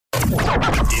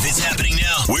It's happening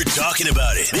now. We're talking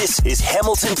about it. This is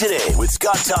Hamilton Today with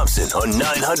Scott Thompson on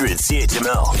 900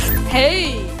 CHML.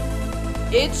 Hey,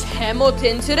 it's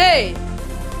Hamilton Today.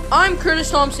 I'm Curtis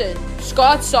Thompson,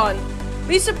 Scott's son.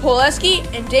 Lisa Poleski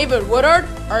and David Woodard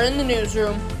are in the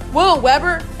newsroom. Will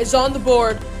Weber is on the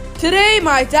board. Today,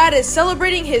 my dad is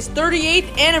celebrating his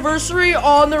 38th anniversary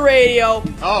on the radio.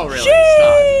 Oh, really?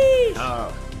 Sheesh.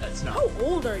 Stop. Oh, that's not. How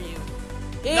old are you?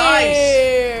 Nice.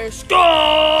 Here's Scott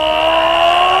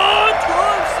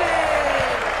Thompson.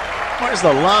 Where's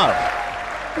the love?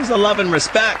 Where's the love and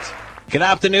respect? Good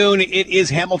afternoon. It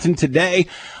is Hamilton Today.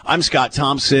 I'm Scott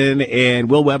Thompson and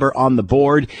Will Weber on the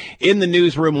board. In the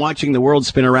newsroom, watching the world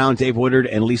spin around, Dave Woodard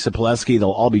and Lisa Poleski.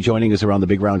 They'll all be joining us around the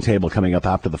big round table coming up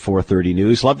after the 4:30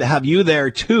 news. Love to have you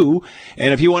there, too.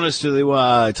 And if you want us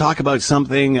to talk about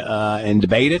something and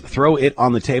debate it, throw it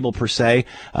on the table, per se,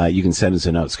 you can send us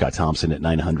a note, Scott Thompson at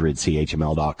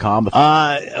 900CHML.com.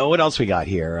 What else we got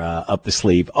here up the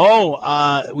sleeve?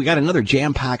 We got another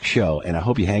jam-packed show, and I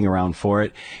hope you hang around for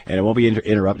it. And it won't be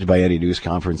interrupted by any news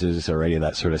conferences or any of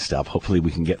that sort of stuff. Hopefully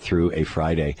we can get through a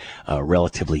Friday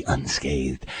relatively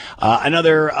unscathed.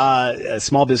 Another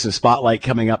small business spotlight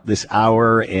coming up this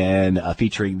hour and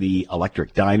featuring the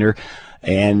Electric Diner.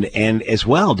 And as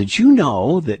well, did you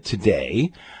know that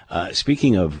today,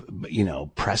 speaking of,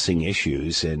 pressing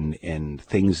issues and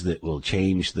things that will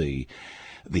change the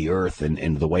earth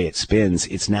and the way it spins,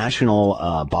 it's National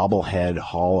Bobblehead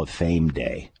Hall of Fame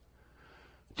Day.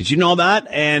 Did you know that?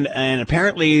 And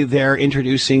apparently they're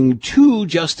introducing 2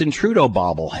 Justin Trudeau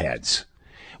bobbleheads.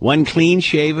 One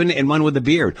clean-shaven and one with a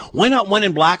beard. Why not one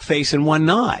in blackface and one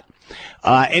not?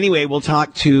 Anyway, we'll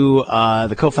talk to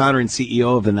the co-founder and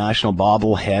CEO of the National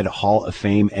Bobblehead Hall of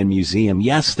Fame and Museum.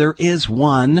 Yes, there is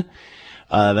one.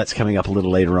 That's coming up a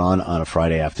little later on a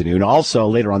Friday afternoon, also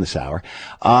later on this hour.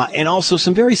 And also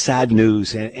some very sad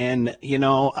news. And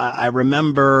I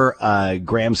remember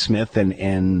Graham Smith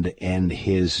and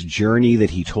his journey that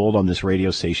he told on this radio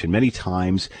station many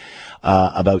times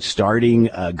about starting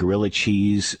Gorilla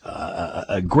Cheese,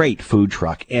 a great food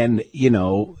truck. And,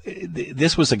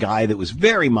 this was a guy that was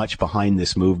very much behind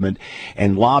this movement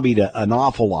and lobbied an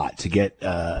awful lot to get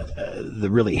the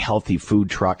really healthy food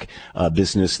truck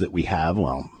business that we have,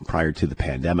 well, prior to the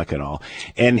pandemic and all.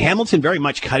 And Hamilton very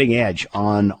much cutting edge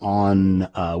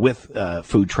with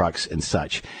food trucks and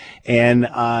such. And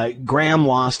Graham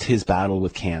lost his battle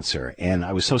with cancer, and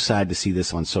I was so sad to see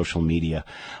this on social media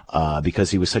because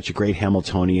he was such a great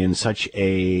Hamiltonian, such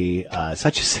a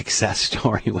success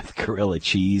story with Gorilla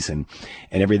Cheese and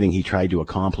everything he tried to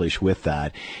accomplish with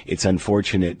that. It's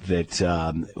unfortunate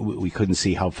that we couldn't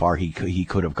see how far he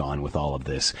could have gone with all of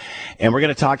this. And we're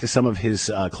going to talk to some of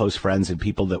his close friends and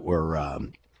people that were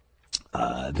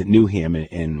that knew him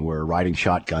and were riding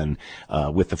shotgun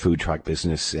with the food truck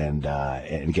business and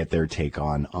get their take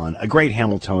on a great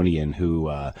Hamiltonian who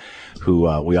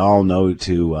we all know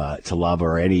to love,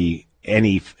 or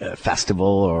any festival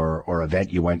or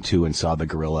event you went to and saw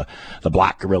the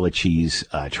black Gorilla Cheese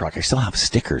truck. I still have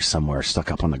stickers somewhere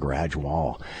stuck up on the garage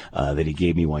wall that he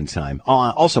gave me one time.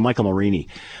 Also, Michael Marini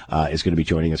is going to be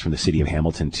joining us from the city of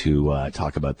Hamilton to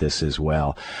talk about this as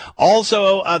well.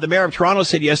 Also, the mayor of Toronto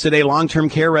said yesterday long-term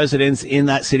care residents in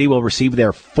that city will receive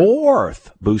their 4th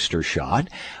booster shot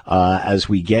as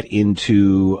we get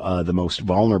into the most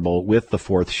vulnerable with the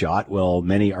 4th shot. Well,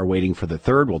 many are waiting for the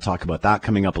 3rd. We'll talk about that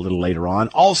coming up a little later on.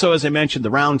 Also, as I mentioned, the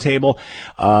round table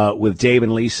with Dave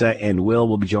and Lisa and Will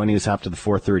will be joining us after the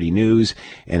 4:30 news.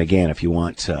 And again, if you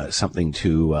want something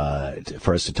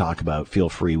for us to talk about, feel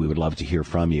free. We would love to hear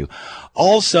from you.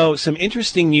 Also, some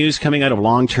interesting news coming out of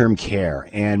long-term care.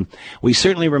 And we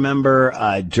certainly remember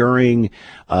during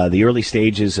the early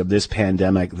stages of this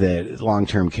pandemic that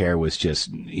long-term care was just,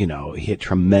 hit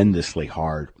tremendously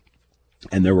hard.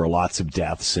 And there were lots of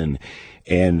deaths and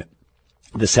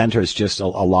the centers, just a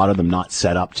lot of them not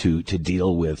set up to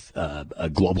deal with a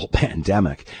global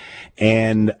pandemic.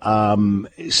 And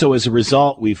so as a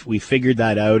result, we figured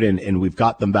that out and we've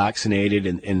got them vaccinated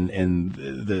and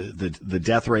the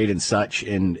death rate and such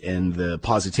and the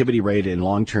positivity rate in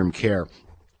long-term care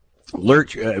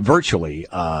virtually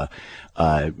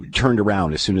turned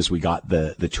around as soon as we got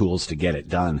the tools to get it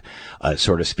done,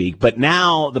 so to speak. But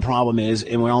now the problem is,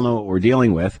 and we all know what we're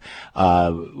dealing with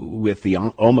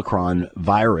the Omicron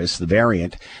virus, the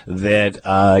variant, that,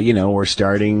 we're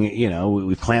starting,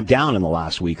 we've clamped down in the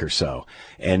last week or so.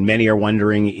 And many are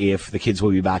wondering if the kids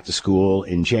will be back to school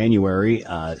in January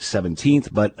 17th.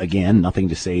 But again, nothing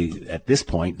to say at this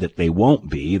point that they won't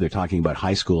be. They're talking about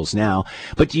high schools now.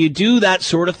 But do you do that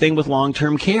sort of thing with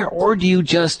long-term care, or do you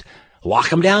just lock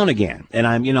them down again.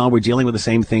 And we're dealing with the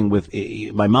same thing with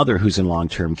my mother who's in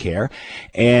long-term care.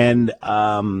 And,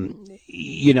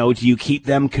 do you keep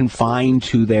them confined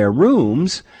to their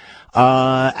rooms,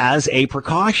 as a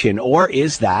precaution, or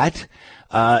is that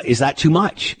too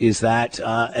much? Is that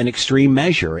an extreme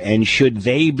measure? And should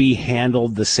they be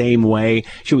handled the same way?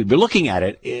 Should we be looking at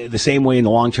it the same way in the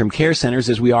long-term care centers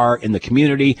as we are in the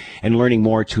community and learning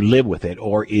more to live with it?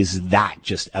 Or is that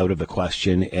just out of the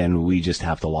question and we just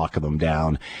have to lock them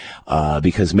down?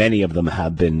 Because many of them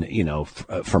have been,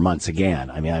 for months again.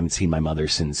 I mean, I haven't seen my mother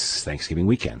since Thanksgiving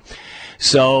weekend.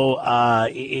 So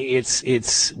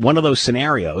it's one of those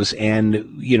scenarios,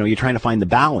 and you're trying to find the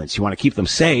balance. You want to keep them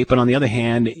safe, but on the other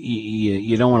hand,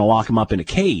 you don't want to lock them up in a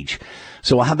cage.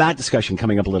 So we'll have that discussion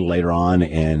coming up a little later on,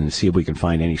 and see if we can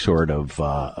find any sort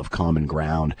of common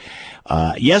ground.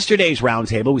 Yesterday's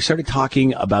roundtable, we started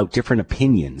talking about different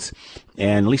opinions.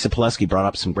 And Lisa Pileski brought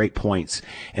up some great points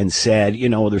and said,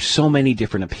 there's so many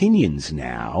different opinions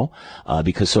now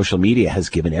because social media has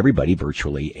given everybody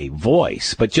virtually a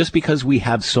voice. But just because we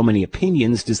have so many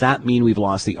opinions, does that mean we've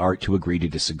lost the art to agree to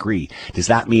disagree? Does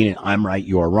that mean I'm right,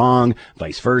 you're wrong,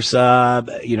 vice versa?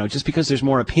 Just because there's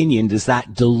more opinion, does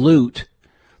that dilute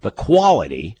the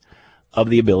quality of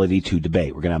the ability to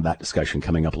debate? We're going to have that discussion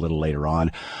coming up a little later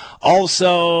on.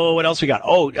 Also, what else we got?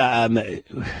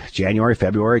 January,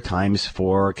 February, times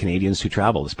for Canadians to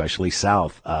travel, especially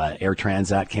south. Air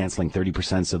Transat canceling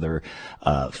 30% of their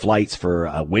flights for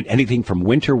anything from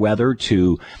winter weather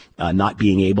to not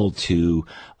being able to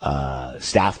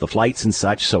staff the flights and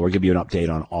such. So we'll give you an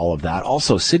update on all of that.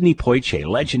 Also, Sidney Poitier,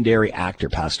 legendary actor,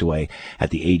 passed away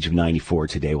at the age of 94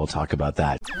 today. We'll talk about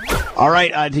that. All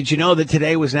right. Did you know that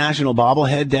today was National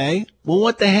Bobblehead Day? Well,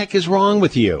 what the heck is wrong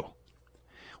with you?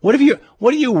 What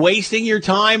are you wasting your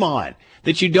time on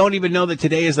that you don't even know that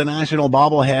today is the National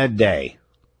Bobblehead Day?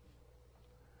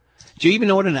 Do you even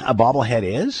know what a bobblehead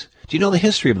is? Do you know the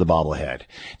history of the bobblehead?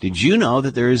 Did you know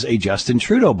that there's a Justin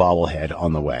Trudeau bobblehead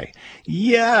on the way?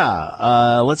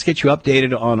 Yeah. Let's get you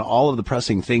updated on all of the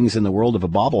pressing things in the world of a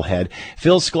bobblehead.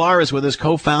 Phil Sklar is with us,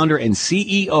 co-founder and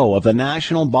CEO of the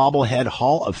National Bobblehead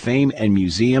Hall of Fame and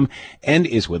Museum, and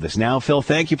is with us now. Phil,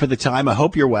 thank you for the time. I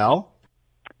hope you're well.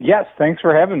 Yes, thanks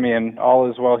for having me, and all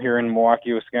is well here in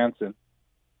Milwaukee, Wisconsin.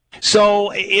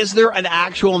 So is there an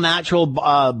actual natural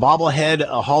bobblehead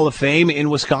Hall of Fame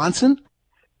in Wisconsin?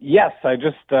 Yes, I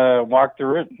just walked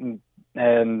through it,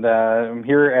 and I'm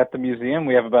here at the museum.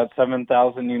 We have about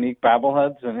 7,000 unique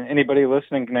bobbleheads, and anybody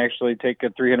listening can actually take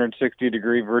a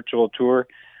 360-degree virtual tour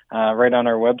right on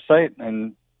our website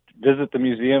and visit the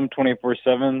museum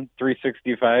 24/7,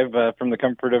 365 from the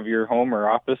comfort of your home or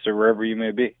office or wherever you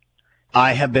may be.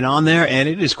 I have been on there, and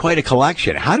it is quite a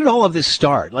collection. How did all of this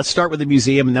start? Let's start with the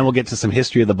museum, and then we'll get to some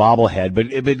history of the bobblehead.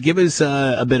 But give us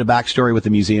a bit of backstory with the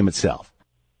museum itself.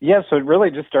 Yeah, so it really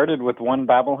just started with one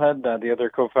bobblehead. The other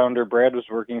co-founder, Brad, was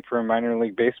working for a minor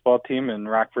league baseball team in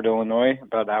Rockford, Illinois,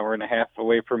 about an hour and a half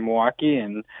away from Milwaukee,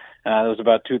 and it was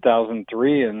about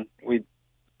 2003, and we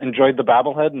enjoyed the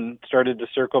bobblehead and started to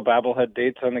circle bobblehead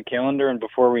dates on the calendar, and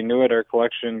before we knew it, our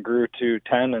collection grew to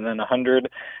 10 and then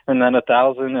 100 and then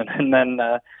 1,000, and then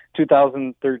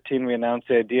 2013 we announced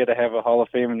the idea to have a Hall of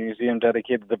Fame and museum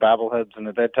dedicated to bobbleheads, and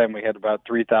at that time we had about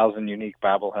 3,000 unique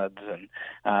bobbleheads,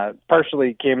 and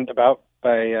partially came about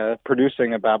by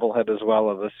producing a bobblehead as well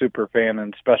of a super fan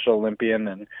and Special Olympian,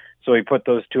 and so we put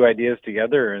those two ideas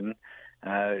together and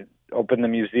opened the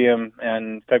museum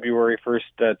on February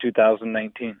 1st,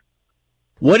 2019.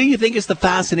 What do you think is the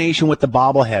fascination with the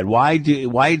bobblehead? Why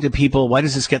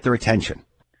does this get their attention?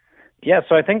 Yeah,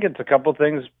 so I think it's a couple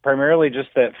things. Primarily just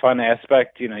that fun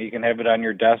aspect. You can have it on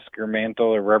your desk or mantle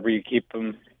or wherever you keep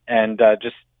them, and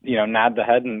just nod the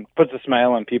head and puts a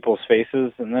smile on people's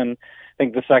faces. And then I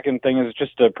think the second thing is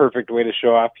just a perfect way to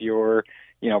show off your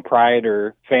pride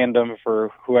or fandom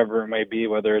for whoever it may be,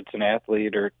 whether it's an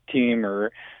athlete or team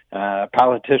or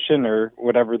politician or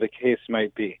whatever the case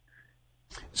might be.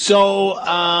 So,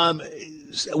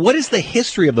 what is the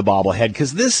history of the bobblehead?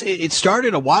 Because it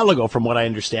started a while ago, from what I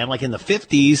understand, like in the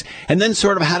 50s, and then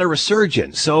sort of had a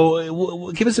resurgence.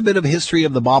 So, give us a bit of history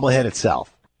of the bobblehead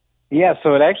itself. Yeah,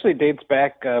 so it actually dates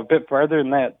back a bit farther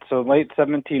than that. So late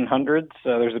 1700s,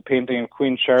 there's a painting of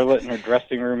Queen Charlotte in her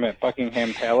dressing room at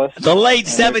Buckingham Palace. The late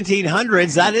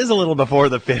 1700s, that is a little before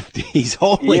the 50s.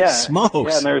 Holy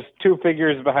smokes. Yeah, and there's two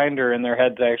figures behind her, and their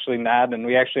heads actually nod, and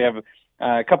we actually have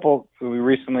a couple we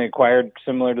recently acquired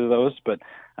similar to those. But,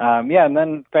 and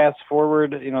then fast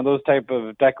forward, those type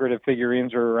of decorative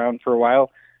figurines were around for a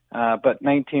while. But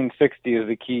 1960 is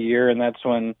the key year, and that's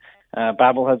when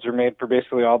bobbleheads are made for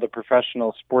basically all the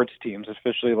professional sports teams,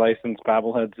 officially licensed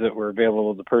bobbleheads that were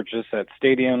available to purchase at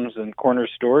stadiums and corner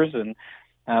stores. And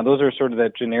those are sort of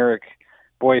that generic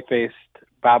boy-faced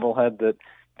bobblehead that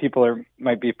people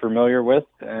might be familiar with.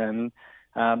 And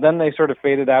then they sort of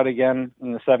faded out again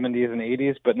in the 70s and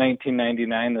 80s. But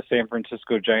 1999, the San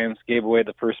Francisco Giants gave away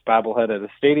the first bobblehead at a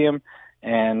stadium.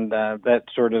 And that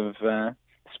sort of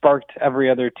sparked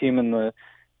every other team in the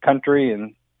country,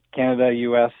 in Canada,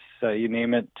 U.S., you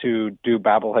name it, to do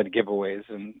bobblehead giveaways.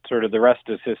 And sort of the rest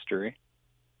is history.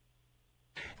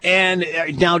 And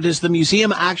now, does the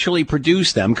museum actually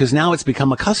produce them? Because now it's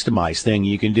become a customized thing.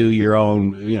 You can do your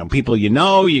own, people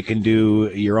you can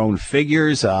do your own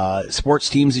figures, sports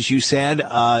teams, as you said.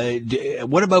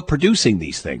 What about producing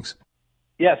these things?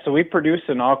 Yeah, so we produce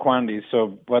in all quantities.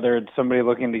 So whether it's somebody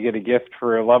looking to get a gift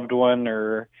for a loved one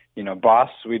or, boss,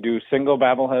 we do single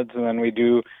bobbleheads, and then we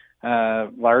do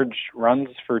large runs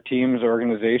for teams,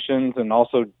 organizations, and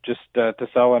also just to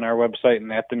sell on our website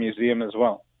and at the museum as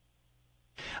well.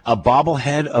 A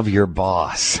bobblehead of your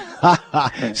boss.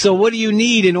 So what do you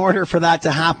need in order for that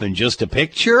to happen? Just a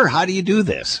picture? How do you do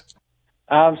this?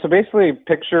 So basically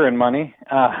picture and money.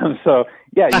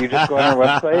 You just go on our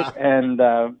website and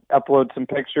upload some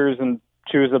pictures and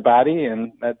choose a body,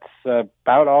 and that's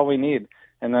about all we need.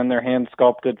 And then they're hand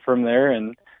sculpted from there.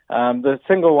 And the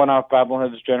single one-off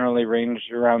bobbleheads generally range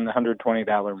around the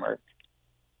 $120 mark.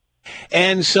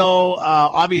 And so,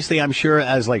 obviously, I'm sure,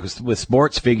 as like with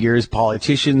sports figures,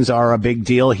 politicians are a big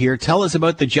deal here. Tell us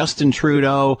about the Justin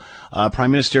Trudeau, Prime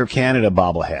Minister of Canada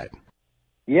bobblehead.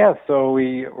 Yeah, so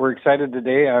we're excited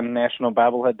today on National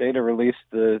Bobblehead Day to release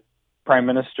the Prime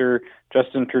Minister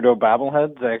Justin Trudeau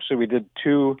bobbleheads. Actually, we did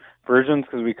two versions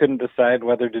because we couldn't decide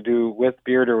whether to do with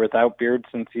beard or without beard,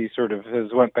 since he sort of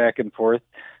has went back and forth.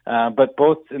 But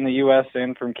both in the U.S.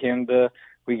 and from Canada,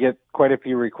 we get quite a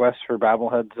few requests for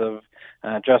bobbleheads of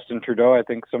Justin Trudeau. I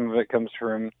think some of it comes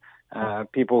from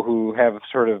people who have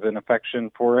sort of an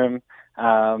affection for him,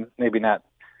 maybe not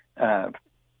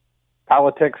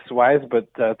politics-wise, but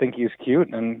think he's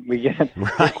cute. And we get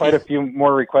quite a few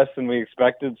more requests than we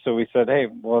expected, so we said, hey,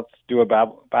 well, let's do a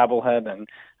bobblehead. And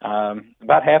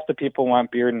about half the people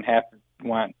want beard and half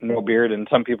want no beard, and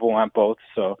some people want both,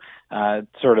 so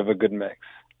it's sort of a good mix.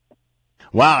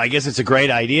 Wow, I guess it's a great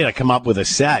idea to come up with a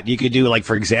set. You could do, like,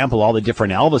 for example, all the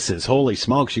different Elvises. Holy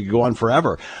smokes, you could go on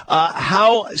forever.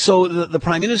 So the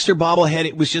Prime Minister bobblehead,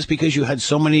 it was just because you had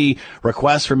so many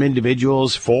requests from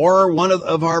individuals for one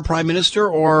of our Prime Minister,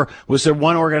 or was there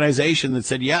one organization that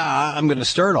said, yeah, I'm going to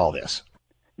start all this?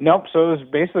 Nope, so it was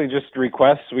basically just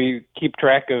requests. We keep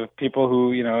track of people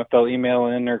who, if they'll email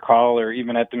in or call, or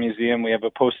even at the museum, we have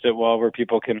a post-it wall where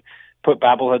people can put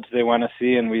bobbleheads they want to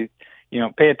see, and we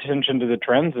pay attention to the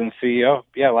trends and see,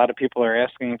 a lot of people are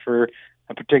asking for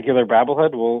a particular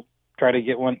bobblehead. We'll try to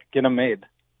get them made.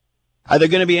 Are there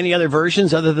going to be any other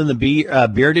versions other than the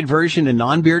bearded version and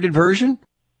non-bearded version?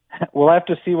 We'll have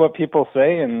to see what people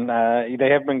say, and they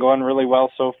have been going really well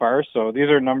so far. So these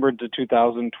are numbered to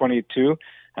 2022,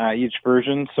 each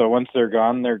version. So once they're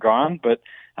gone, they're gone. But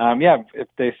if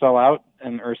they sell out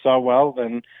or sell well,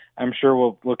 then I'm sure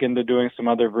we'll look into doing some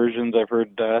other versions. I've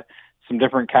heard some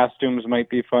different costumes might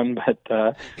be fun,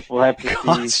 but we'll have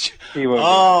to see what.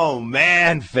 Oh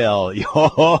man, Phil,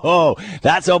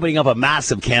 that's opening up a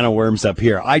massive can of worms up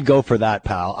here. I'd go for that,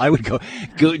 pal. I would go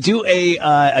do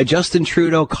a Justin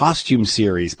Trudeau costume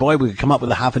series. Boy, we could come up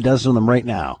with a half a dozen of them right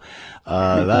now.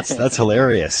 That's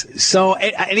hilarious. So,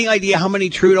 any idea how many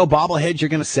Trudeau bobbleheads you're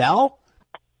going to sell?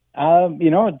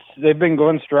 They've been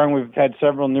going strong. We've had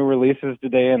several new releases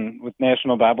today, and with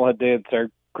National Bobblehead Day, it's our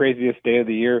craziest day of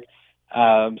the year.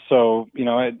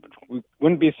 We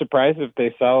wouldn't be surprised if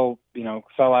they sell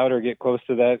out or get close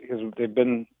to that, because they've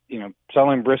been,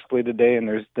 selling briskly today, and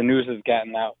the news has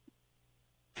gotten out.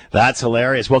 That's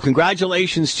hilarious. Well,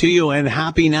 congratulations to you, and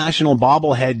happy National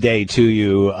Bobblehead Day to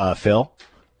you, Phil.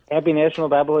 Happy National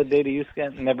Bobblehead Day to you,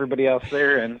 Scott, and everybody else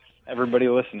there, and everybody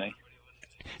listening.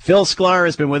 Phil Sklar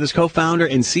has been with us, co-founder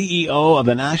and CEO of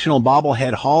the National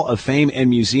Bobblehead Hall of Fame and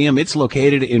Museum. It's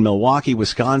located in Milwaukee,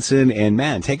 Wisconsin. And,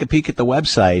 man, take a peek at the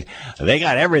website. They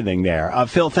got everything there.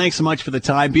 Phil, thanks so much for the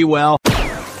time. Be well.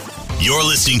 You're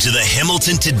listening to the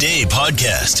Hamilton Today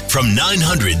podcast from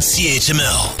 900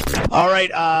 CHML. All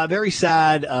right. Very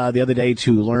sad the other day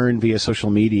to learn via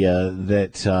social media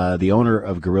that the owner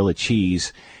of Gorilla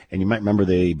Cheese, and you might remember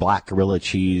the Black Gorilla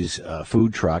Cheese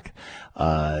food truck,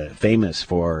 famous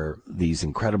for these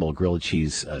incredible grilled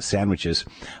cheese sandwiches.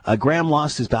 Graham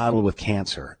lost his battle with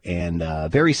cancer, and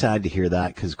very sad to hear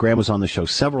that, because Graham was on the show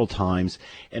several times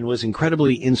and was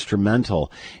incredibly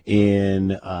instrumental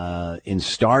in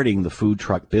starting the food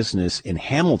truck business in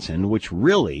Hamilton, which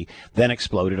really then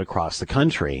exploded across the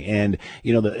country. And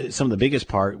some of the biggest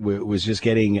part was just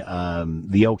getting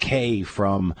the okay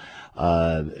from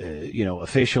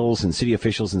officials and city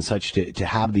officials and such to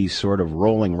have these sort of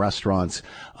rolling restaurants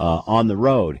on the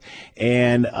road.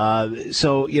 And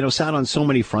so sat on so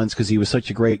many fronts, because he was such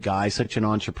a great guy, such an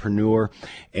entrepreneur,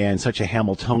 and such a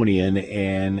Hamiltonian,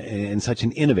 and such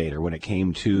an innovator when it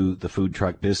came to the food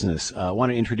truck business. I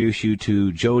want to introduce you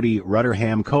to Jody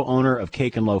Rutterham, co-owner of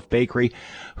Cake and Loaf Bakery,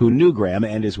 who knew Graham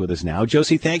and is with us now.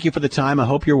 Josie, thank you for the time. I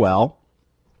hope you're well.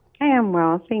 I am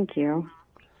well, thank you.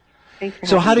 Thanks for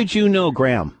So how having me. did you know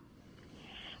Graham?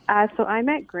 So I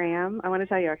met Graham. I want to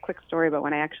tell you a quick story about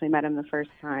when I actually met him the first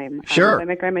time. Sure. I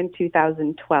met Graham in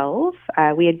 2012.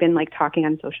 We had been talking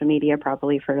on social media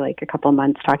probably for a couple of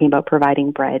months, talking about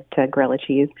providing bread to Gorilla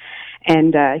Cheese.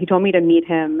 And he told me to meet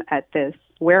him at this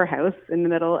warehouse in the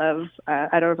middle of,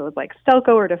 I don't know if it was Stelco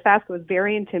or Dofasco. It was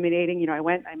very intimidating. I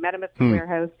met him at the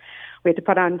warehouse. We had to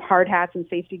put on hard hats and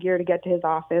safety gear to get to his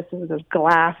office. It was a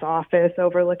glass office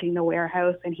overlooking the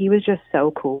warehouse, and he was just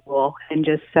so cool and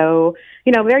just so,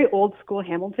 very old school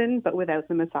Hamilton, but without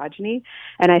the misogyny.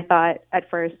 And I thought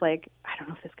at first, I don't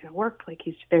know if this is going to work.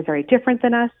 They're very different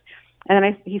than us. And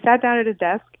then he sat down at his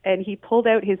desk and he pulled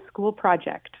out his school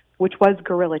project, which was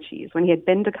Gorilla Cheese. When he had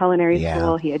been to culinary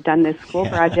school, he had done this school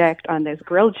project on this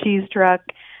grilled cheese truck.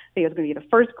 He was going to be the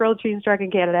first grilled cheese truck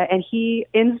in Canada, and he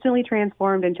instantly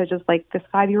transformed into just this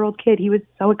 5-year-old kid. He was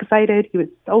so excited. He was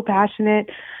so passionate.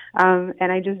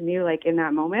 And I just knew in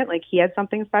that moment, he had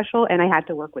something special, and I had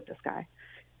to work with this guy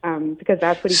because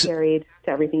that's what he carried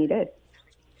to everything he did.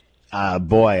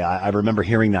 Boy, I remember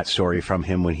hearing that story from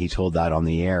him when he told that on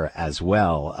the air as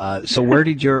well. So where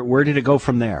did it go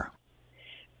from there?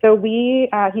 So he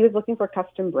was looking for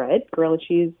custom bread. Gorilla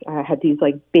Cheese had these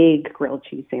big grilled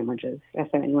cheese sandwiches. If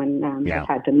anyone has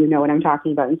had them, you know what I'm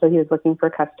talking about. And so he was looking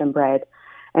for custom bread.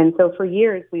 And so for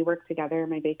years we worked together.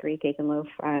 My bakery, Cake and Loaf,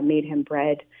 made him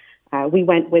bread. We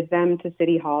went with them to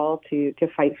City Hall to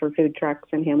fight for food trucks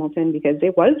in Hamilton because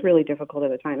it was really difficult at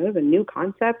the time. It was a new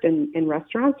concept, and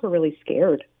restaurants were really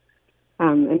scared.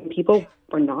 And people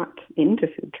were not into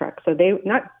food trucks. So they,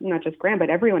 not just Graham, but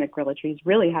everyone at Gorilla Cheese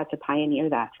really had to pioneer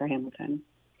that for Hamilton.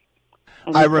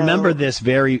 I remember this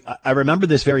very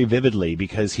vividly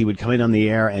because he would come in on the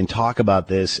air and talk about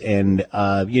this, and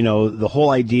the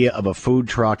whole idea of a food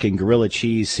truck and Gorilla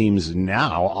Cheese seems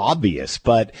now obvious.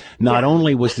 But not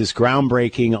only was this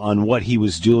groundbreaking on what he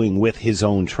was doing with his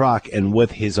own truck and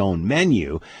with his own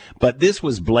menu, but this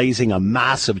was blazing a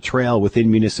massive trail within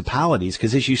municipalities.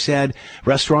 Because, as you said,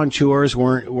 restaurateurs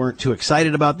weren't too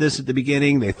excited about this at the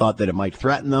beginning. They thought that it might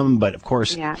threaten them, but of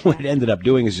course, what it ended up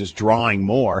doing is just drawing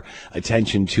more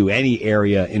attention to any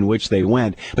area in which they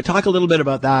went. But talk a little bit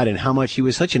about that and how much he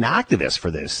was such an activist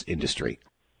for this industry.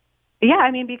 Yeah,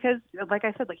 I mean, because like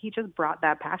I said, he just brought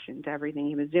that passion to everything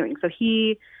he was doing. So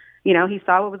he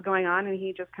saw what was going on and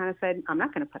he just kind of said, I'm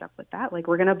not going to put up with that. We're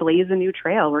going to blaze a new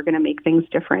trail. We're going to make things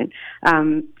different.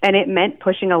 And it meant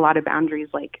pushing a lot of boundaries,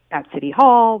 at City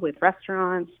Hall, with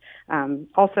restaurants,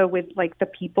 also with the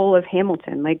people of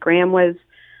Hamilton. Graham was,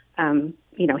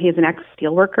 he's an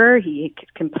ex-steel worker. He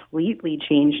completely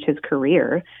changed his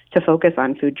career to focus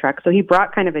on food trucks. So he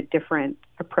brought kind of a different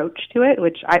approach to it,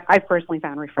 which I personally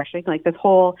found refreshing. This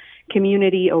whole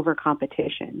community over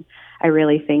competition. I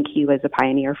really think he was a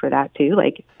pioneer for that too.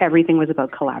 Everything was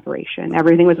about collaboration.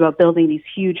 Everything was about building these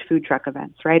huge food truck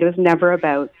events, right? It was never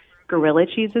about Gorilla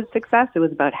Cheese's success. It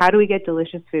was about how do we get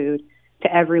delicious food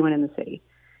to everyone in the city.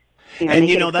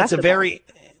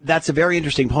 That's a very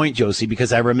interesting point, Josie,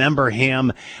 because I remember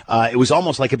him, it was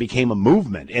almost like it became a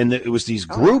movement, and it was these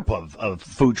group of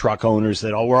food truck owners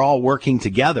that were all working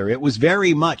together. It was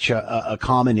very much a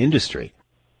common industry.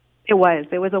 It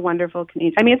was a wonderful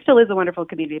community. I mean, it still is a wonderful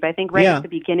community, but I think at the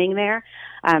beginning there,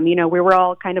 we were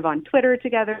all kind of on Twitter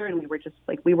together, and we were just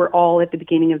we were all at the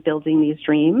beginning of building these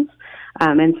dreams.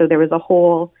 And so there was a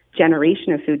whole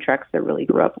generation of food trucks that really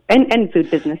grew up, and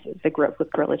food businesses that grew up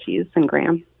with Gorilla Cheese and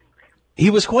Graham. He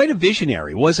was quite a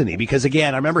visionary, wasn't he? Because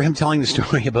again, I remember him telling the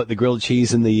story about the grilled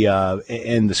cheese and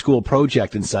the school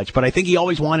project and such. But I think he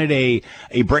always wanted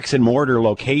a bricks and mortar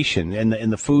location,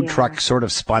 and the food truck sort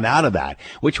of spun out of that,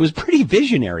 which was pretty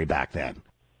visionary back then.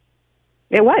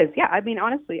 It was, yeah. I mean,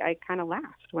 honestly, I kind of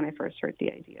laughed when I first heard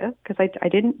the idea because I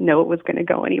didn't know it was going to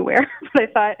go anywhere. But I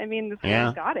thought, this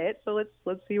guy's got it, so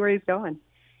let's see where he's going.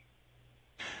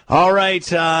 All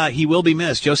right. He will be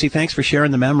missed. Josie, thanks for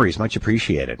sharing the memories. Much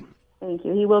appreciated. Thank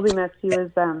you. He will be missed. He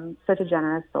was such a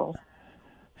generous soul.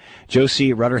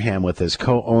 Josie Rutterham with us,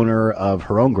 co-owner of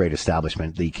her own great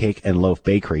establishment, the Cake and Loaf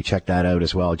Bakery. Check that out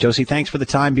as well. Josie, thanks for the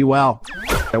time. Be well.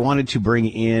 I wanted to bring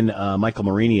in Michael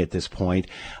Marini at this point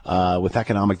with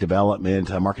Economic Development,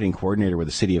 Marketing Coordinator with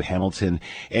the City of Hamilton,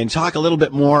 and talk a little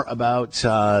bit more about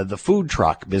the food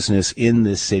truck business in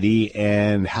this city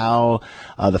and how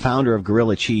the founder of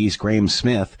Gorilla Cheese, Graham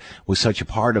Smith, was such a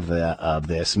part of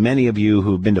this. Many of you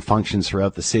who've been to functions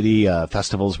throughout the city,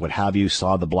 festivals, what have you,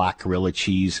 saw the Black Gorilla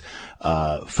Cheese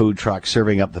food truck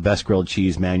serving up the best grilled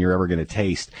cheese, man, you're ever going to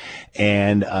taste.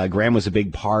 And Graham was a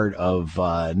big part of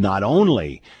not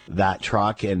only that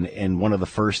truck and one of the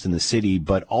first in the city,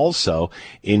 but also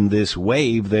in this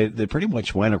wave that pretty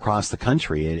much went across the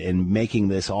country and making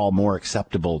this all more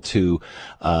acceptable to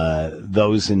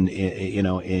those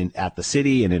at the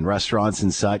city and in restaurants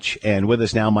and such. And with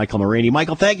us now, Michael Marini.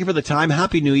 Michael, thank you for the time.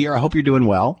 Happy New Year. I hope you're doing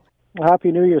well.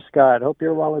 Happy New Year, Scott. Hope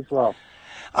you're well as well.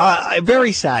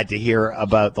 Very sad to hear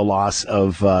about the loss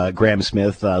of Graham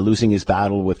Smith losing his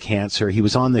battle with cancer. He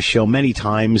was on the show many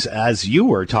times as you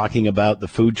were talking about the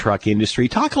food truck industry.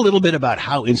 Talk a little bit about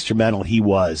how instrumental he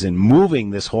was in moving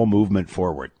this whole movement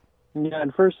forward. Yeah,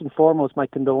 and first and foremost, my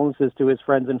condolences to his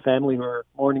friends and family who are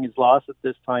mourning his loss at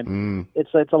this time.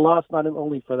 It's a loss not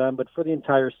only for them, but for the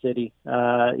entire city.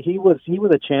 He was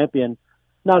a champion,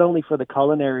 not only for the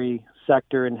culinary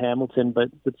sector in Hamilton, but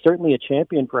certainly a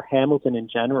champion for Hamilton in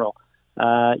general.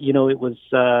 It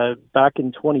was back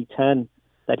in 2010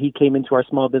 that he came into our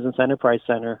Small Business Enterprise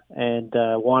Center and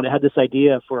had this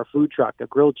idea for a food truck, a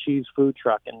grilled cheese food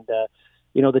truck. And,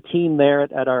 the team there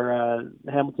at our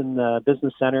Hamilton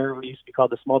Business Center, we used to be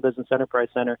called the Small Business Enterprise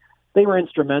Center, they were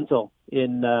instrumental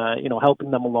in,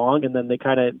 helping them along. And then they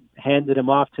kind of handed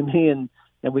him off to me and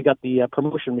we got the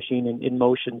promotion machine in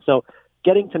motion. So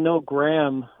getting to know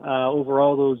Graham over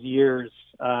all those years,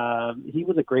 he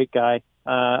was a great guy.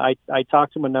 I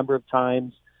talked to him a number of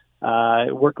times,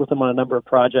 worked with him on a number of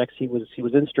projects. He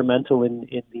was instrumental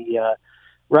in the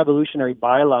revolutionary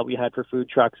bylaw we had for food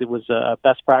trucks. It was a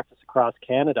best practice across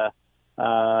Canada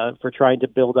for trying to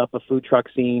build up a food truck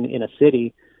scene in a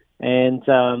city. And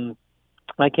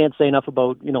I can't say enough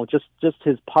about just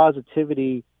his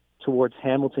positivity towards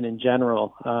Hamilton in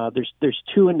general. There's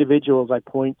two individuals I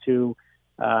point to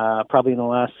probably in the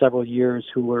last several years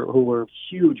who were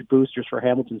huge boosters for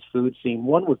Hamilton's food scene.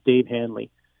 One was Dave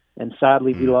Hanley, and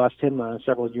sadly we lost him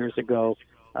several years ago.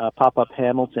 Pop-up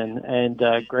Hamilton, and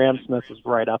Graham Smith was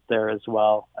right up there as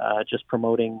well, just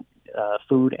promoting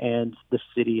food and the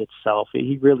city itself.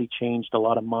 He really changed a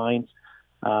lot of minds,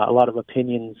 a lot of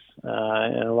opinions,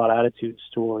 and a lot of attitudes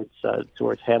towards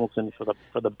Hamilton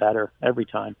for the better every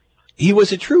time. He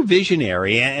was a true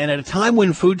visionary, and at a time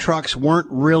when food trucks weren't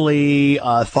really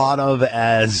thought of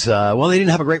as, they didn't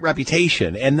have a great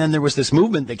reputation. And then there was this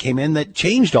movement that came in that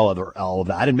changed all of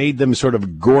that and made them sort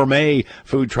of gourmet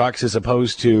food trucks as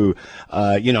opposed to,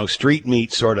 street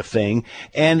meat sort of thing.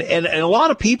 And a lot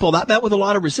of people, that met with a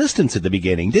lot of resistance at the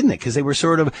beginning, didn't it? Because they were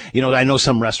sort of, I know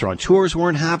some restaurateurs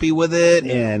weren't happy with it,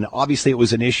 and obviously it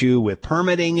was an issue with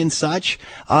permitting and such.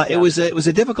 It was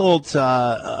a difficult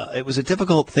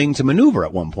thing to maneuver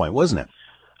at one point, wasn't it?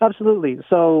 Absolutely.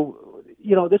 So,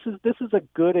 this is a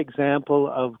good example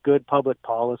of good public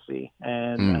policy,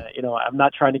 and I'm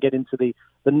not trying to get into the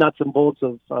nuts and bolts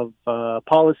of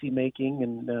policy making,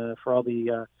 and for all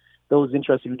the those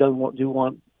interested who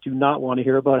do not want to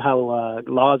hear about how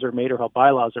laws are made or how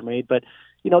bylaws are made, but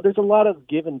there's a lot of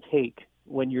give and take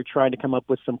when you're trying to come up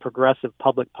with some progressive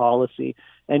public policy.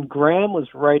 And Graham was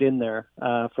right in there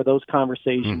for those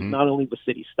conversations, not only with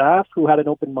city staff who had an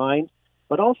open mind,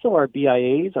 but also our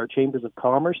BIAs, our chambers of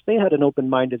commerce. They had an open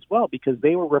mind as well because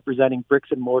they were representing bricks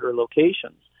and mortar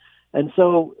locations. And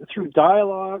so through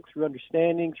dialogue, through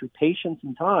understanding, through patience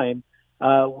and time,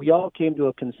 we all came to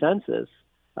a consensus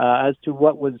as to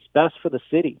what was best for the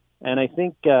city. And I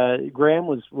think Graham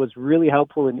was really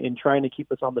helpful in trying to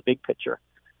keep us on the big picture.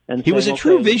 And he was a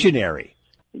true visionary.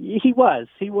 He was,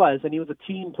 and he was a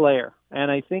team player. And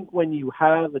I think when you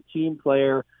have a team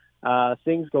player,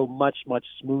 things go much, much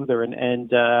smoother.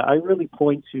 And I really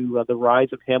point to the rise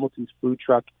of Hamilton's food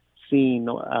truck scene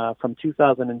from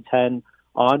 2010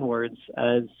 onwards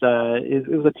as it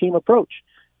was a team approach.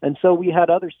 And so we had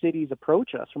other cities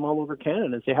approach us from all over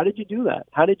Canada and say, how did you do that?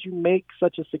 How did you make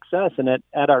such a success? And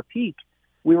at our peak,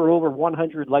 we were over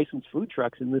 100 licensed food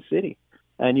trucks in the city.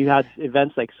 And you had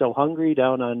events like So Hungry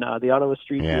down on the Ottawa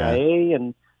Street BIA,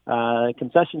 and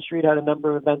Concession Street had a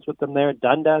number of events with them there,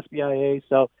 Dundas BIA.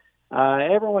 So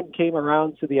everyone came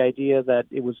around to the idea that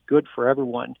it was good for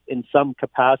everyone in some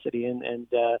capacity, and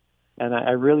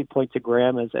I really point to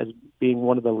Graham as being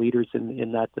one of the leaders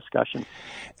in that discussion.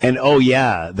 And oh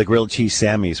yeah, the grilled cheese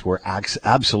Sammys were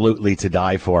absolutely to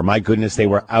die for. My goodness, they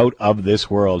were out of this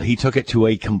world. He took it to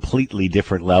a completely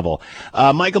different level.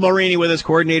 Michael Morini with us,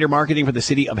 coordinator marketing for the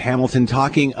city of Hamilton,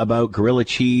 talking about Gorilla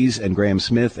Cheese and Graham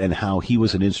Smith and how he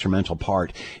was an instrumental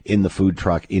part in the food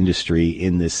truck industry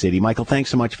in this city. Michael, thanks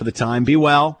so much for the time. Be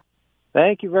well.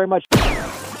 Thank you very much.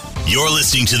 You're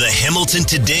listening to the Hamilton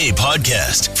Today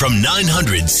podcast from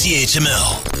 900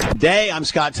 CHML. Today, I'm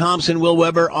Scott Thompson, Will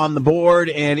Weber on the board,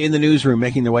 and in the newsroom,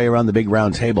 making their way around the big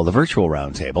round table, the virtual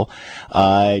round table.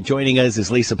 Joining us is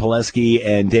Lisa Pileski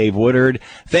and Dave Woodard.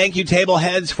 Thank you, table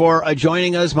heads, for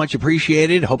joining us. Much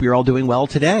appreciated. Hope you're all doing well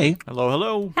today. Hello,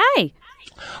 hello. Hi.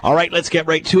 All right, let's get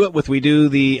right to it which we do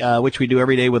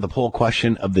every day with the poll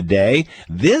question of the day.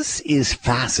 This is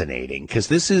fascinating because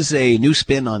this is a new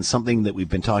spin on something that we've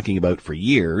been talking about for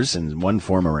years in one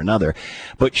form or another.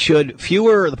 But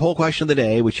the poll question of the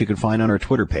day, which you can find on our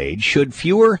Twitter page, should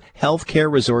fewer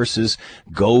healthcare resources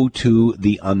go to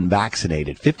the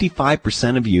unvaccinated?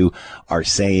 55% of you are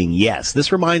saying yes.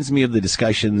 This reminds me of the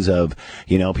discussions of,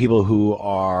 people who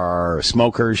are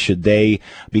smokers. Should they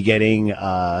be getting,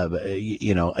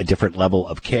 a different level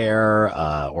of care,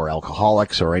 or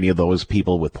alcoholics or any of those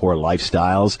people with poor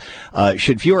lifestyles?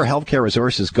 Should fewer healthcare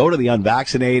resources go to the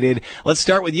unvaccinated? Let's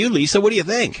start with you, Lisa. What do you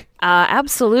think?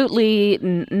 Absolutely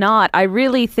not. I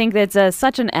really think that's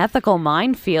such an ethical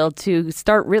minefield to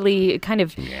start really kind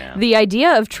of the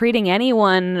idea of treating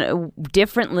anyone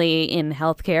differently in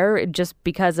healthcare just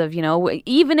because of,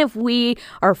 even if we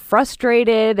are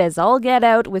frustrated as all get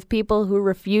out with people who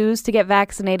refuse to get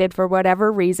vaccinated for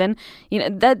whatever reason,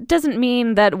 that doesn't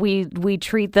mean that we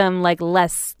treat them like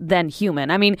less than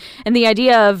human. I mean, and the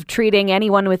idea of treating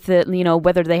anyone with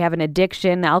whether they have an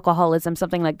addiction, alcoholism,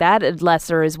 something like that,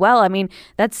 lesser as well. I mean,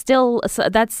 that's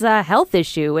a health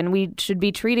issue, and we should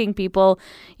be treating people,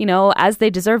 as they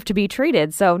deserve to be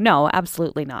treated. So no,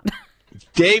 absolutely not.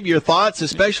 Dave, your thoughts,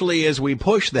 especially as we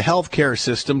push the healthcare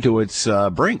system to its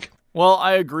brink? Well,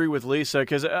 I agree with Lisa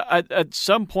because at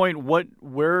some point,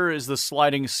 where is the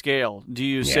sliding scale? Do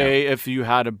you say if you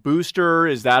had a booster,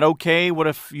 is that okay? What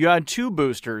if you had 2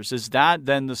 boosters? Is that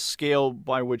then the scale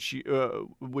by which you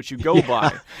go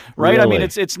by? Right? Really? I mean,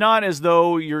 it's not as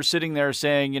though you're sitting there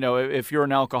saying, if you're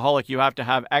an alcoholic, you have to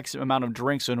have X amount of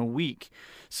drinks in a week.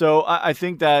 So I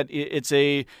think that it's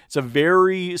a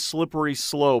very slippery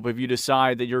slope if you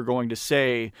decide that you're going to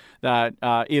say that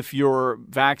if you're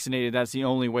vaccinated, that's the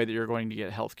only way that you're going to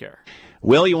get health care.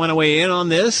 Will, you want to weigh in on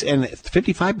this? And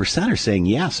 55% are saying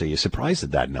yes. Are you surprised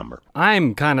at that number?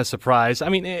 I'm kind of surprised. I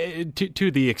mean, to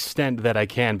the extent that I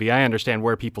can be. I understand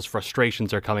where people's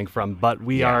frustrations are coming from, but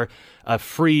we are a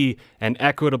free and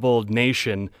equitable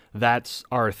nation. That's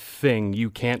our thing. You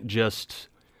can't just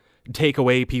take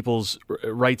away people's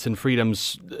rights and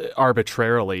freedoms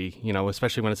arbitrarily,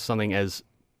 especially when it's something as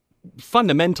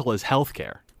fundamental as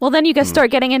healthcare. Well, then you guys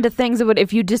start getting into things that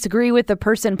if you disagree with the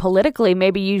person politically,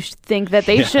 maybe you think that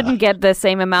they shouldn't get the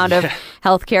same amount of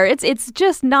health care. It's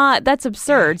just not, that's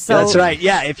absurd. So that's right.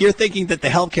 Yeah, if you're thinking that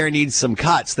the health care needs some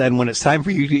cuts, then when it's time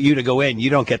for you to go in, you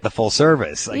don't get the full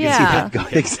service. I can see that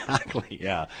going. Exactly.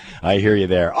 Yeah, I hear you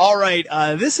there. All right,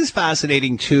 this is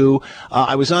fascinating too.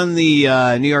 I was on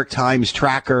the New York Times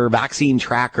vaccine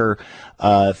tracker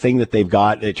thing that they've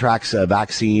got. It tracks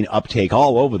vaccine uptake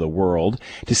all over the world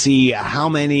to see how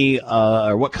many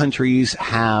or what countries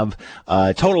have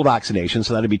total vaccination.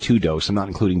 So that'd be 2 doses. I'm not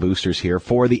including boosters here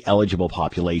for the eligible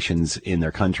populations in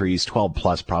their countries, 12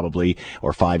 plus probably,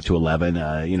 or 5 to 11.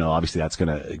 Obviously that's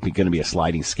going to be a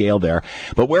sliding scale there.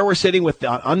 But where we're sitting with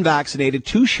unvaccinated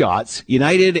 2 shots,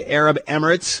 United Arab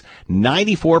Emirates,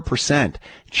 94%.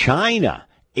 China,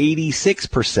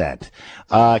 86%.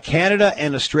 Canada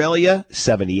and Australia,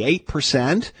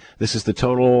 78%. This is the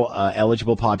total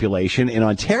eligible population. In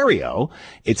Ontario,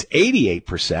 it's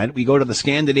 88%. We go to the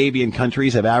Scandinavian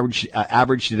countries, have averaged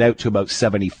it out to about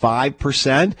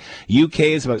 75%. UK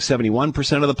is about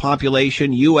 71% of the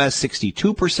population. US,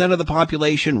 62% of the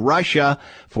population. Russia,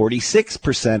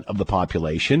 46% of the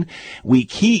population. We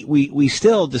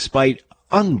still, despite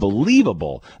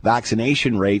unbelievable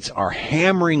vaccination rates are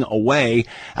hammering away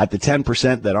at the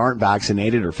 10% that aren't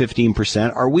vaccinated or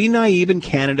 15%. Are we naive in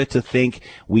Canada to think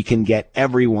we can get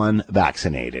everyone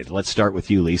vaccinated? Let's start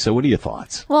with you, Lisa. What are your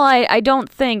thoughts? Well, I don't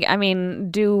think,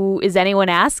 is anyone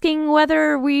asking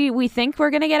whether we think we're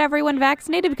going to get everyone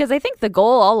vaccinated? Because I think the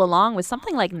goal all along was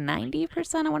something like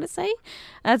 90%, I want to say.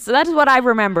 That's what I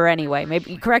remember anyway.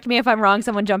 Maybe correct me if I'm wrong.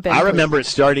 Someone jump in. I remember it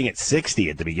starting at 60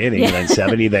 at the beginning, and then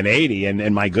 70, then 80.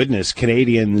 And my goodness,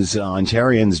 Canadians,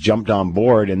 Ontarians jumped on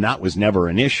board, and that was never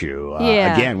an issue.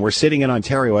 Again, we're sitting in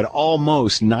Ontario at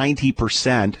almost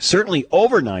 90%, certainly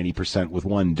over 90% with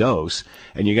one dose,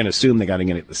 and you're going to assume they got to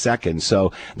get it the second.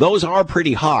 So those are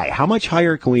pretty high. How much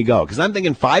higher can we go? Because I'm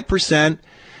thinking 5%.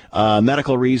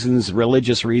 Medical reasons,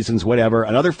 religious reasons, whatever.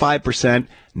 Another 5%,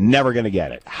 never going to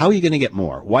get it. How are you going to get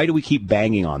more? Why do we keep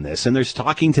banging on this? And there's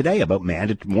talking today about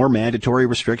more mandatory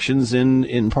restrictions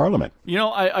in Parliament.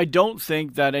 I don't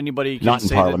think that anybody can Not in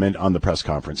say Parliament, on the press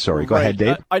conference. Sorry, go ahead,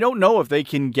 Dave. I don't know if they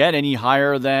can get any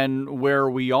higher than where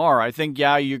we are. I think,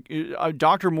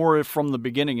 Dr. Moore from the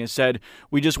beginning has said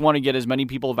we just want to get as many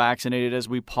people vaccinated as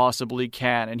we possibly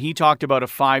can. And he talked about a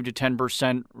 5 to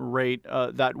 10% rate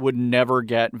that would never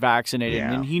get vaccinated,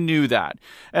 and he knew that.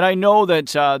 And I know that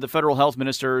the federal health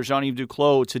minister, Jean-Yves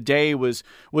Duclos, today was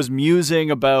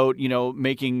musing about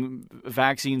making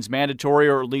vaccines mandatory,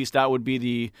 or at least that would be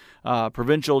the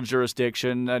provincial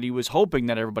jurisdiction that he was hoping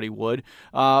that everybody would.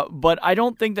 But I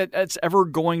don't think that that's ever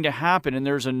going to happen, and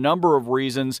there's a number of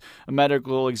reasons.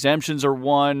 Medical exemptions are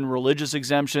one, religious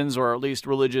exemptions, or at least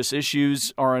religious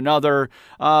issues, are another.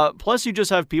 Plus, you just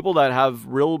have people that have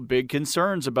real big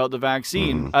concerns about the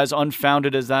vaccine, as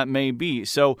unfounded as that may be.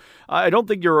 So I don't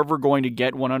think you're ever going to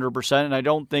get 100%, and I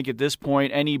don't think at this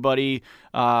point anybody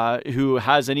who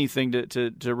has anything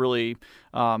to really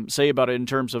say about it in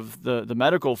terms of the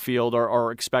medical field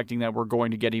are expecting that we're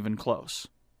going to get even close.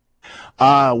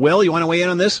 Will, you want to weigh in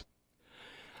on this?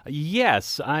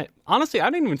 Yes. Honestly, I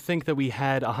didn't even think that we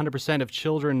had 100% of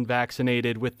children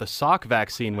vaccinated with the Salk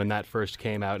vaccine when that first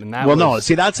came out. And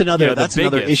that's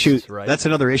another issue. Right? That's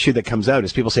another issue that comes out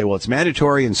is people say, well, it's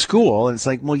mandatory in school. And it's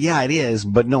like, well, yeah, it is,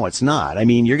 but no, it's not. I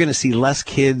mean, you're going to see less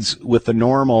kids with the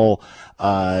normal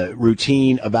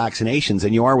routine of vaccinations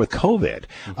than you are with COVID.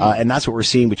 And that's what we're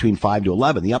seeing between 5 to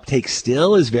 11. The uptake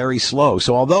still is very slow.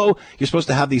 So although you're supposed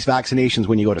to have these vaccinations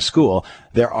when you go to school,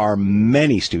 there are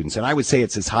many students, and I would say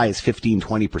it's as high as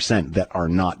 15-20% that are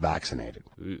not vaccinated.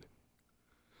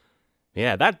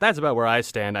 Yeah, that's about where I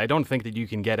stand. I don't think that you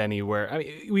can get anywhere. I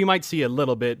mean, we might see a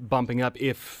little bit bumping up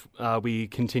if we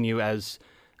continue as,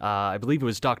 I believe it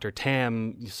was Dr.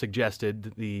 Tam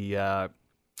suggested, the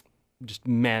just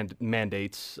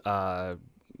mandates,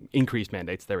 increased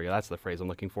mandates. There we go. That's the phrase I'm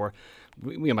looking for.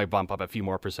 We might bump up a few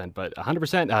more percent, but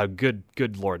 100%,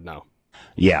 good Lord, no.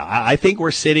 Yeah, I think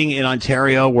we're sitting in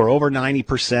Ontario. We're over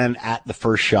 90% at the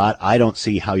first shot. I don't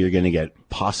see how you're going to get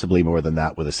possibly more than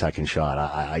that with a second shot.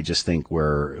 I just think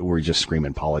we're just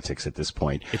screaming politics at this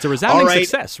point. It's a resounding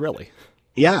success, really.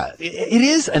 Yeah, it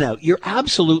is. And you're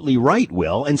absolutely right,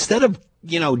 Will. Instead of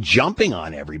jumping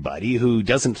on everybody who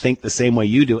doesn't think the same way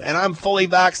you do, and I'm fully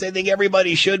vaxxed, I think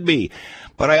everybody should be.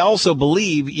 But I also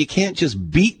believe you can't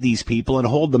just beat these people and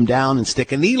hold them down and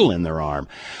stick a needle in their arm.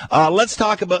 Let's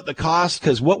talk about the cost,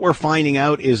 because what we're finding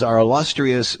out is our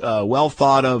illustrious, well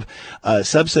thought of,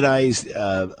 subsidized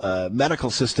medical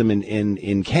system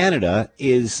in Canada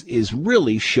is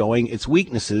really showing its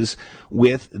weaknesses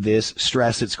with this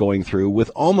stress it's going through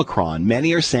with Omicron.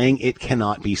 Many are saying it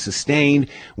cannot be sustained.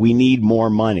 We need more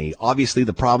money. Obviously,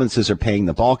 the provinces are paying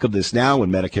the bulk of this now.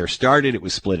 When Medicare started, it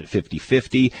was split at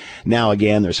 50-50. Now,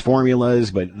 again, there's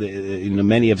formulas, but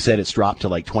many have said it's dropped to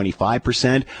like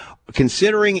 25%.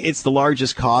 Considering it's the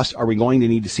largest cost, are we going to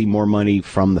need to see more money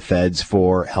from the feds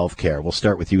for healthcare? We'll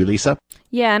start with you, Lisa.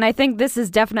 Yeah, and I think this has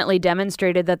definitely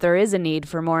demonstrated that there is a need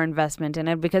for more investment in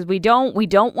it, because we don't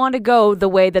want to go the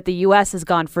way that the U.S. has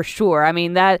gone, for sure. I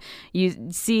mean, that you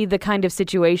see the kind of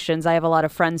situations. I have a lot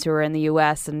of friends who are in the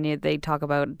U.S. and they talk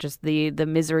about just the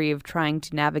misery of trying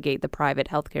to navigate the private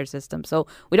healthcare system. So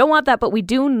we don't want that, but we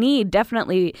do need,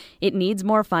 definitely, it needs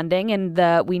more funding,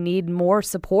 and we need more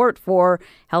support for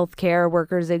healthcare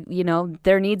workers.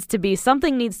 There needs to be,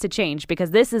 something needs to change,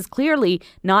 because this is clearly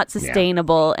not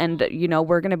sustainable, and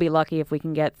we're going to be lucky if we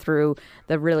can get through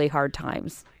the really hard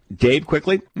times. Dave,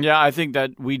 quickly? Yeah, I think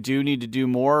that we do need to do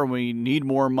more. We need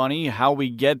more money. How we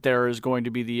get there is going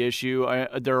to be the issue.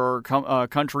 There are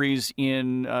countries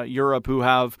in Europe who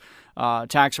have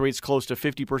tax rates close to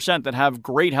 50% that have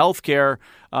great health care,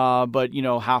 but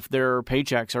half their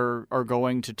paychecks are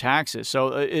going to taxes. So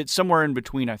it's somewhere in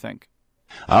between, I think.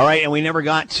 All right, and we never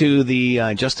got to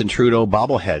the Justin Trudeau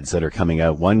bobbleheads that are coming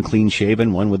out. One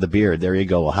clean-shaven, one with a beard. There you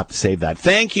go. We'll have to save that.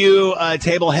 Thank you,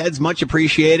 table heads. Much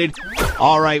appreciated.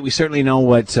 All right, we certainly know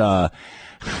what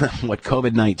what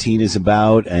COVID-19 is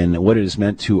about and what it has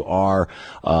meant to our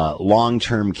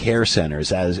long-term care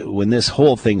centers. As when this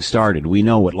whole thing started, we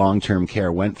know what long-term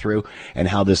care went through and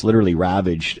how this literally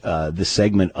ravaged this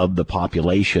segment of the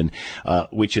population,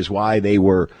 which is why they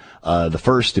were the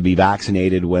first to be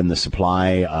vaccinated when the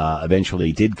supply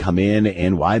eventually did come in,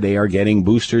 and why they are getting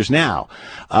boosters now.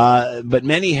 But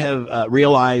many have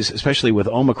realized, especially with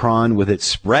Omicron, with it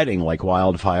spreading like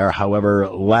wildfire, however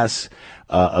less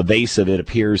evasive it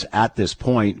appears at this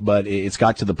point, but it's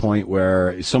got to the point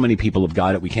where so many people have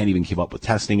got it, we can't even keep up with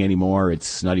testing anymore.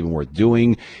 It's not even worth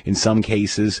doing in some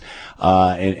cases,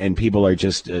 and people are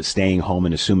just staying home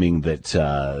and assuming that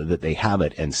that they have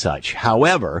it and such.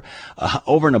 However,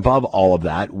 over and above all of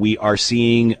that, we are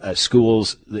seeing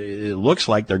schools, it looks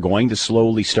like they're going to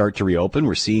slowly start to reopen.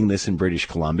 We're seeing this in British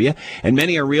Columbia, and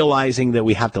many are realizing that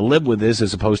we have to live with this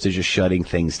as opposed to just shutting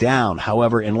things down.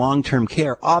 However, in long-term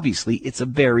care, obviously, it's a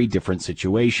very different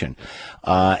situation.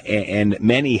 And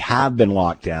many have been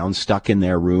locked down, stuck in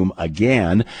their room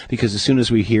again, because as soon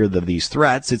as we hear these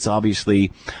threats, it's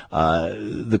obviously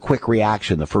the quick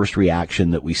reaction, the first reaction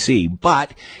that we see.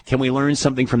 But can we learn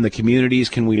something from the communities?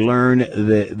 Can we learn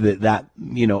that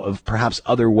of perhaps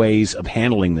other ways of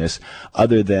handling this,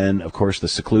 other than, of course, the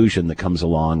seclusion that comes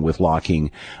along with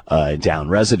locking down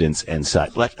residents and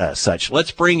such?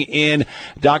 Let's bring in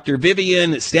Dr.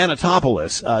 Vivian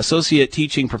Stanatopoulos, Associate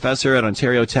Teaching Professor at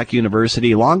Ontario Tech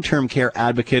University, long-term care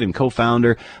advocate and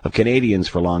co-founder of Canadians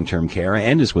for Long-Term Care,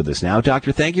 and is with us now.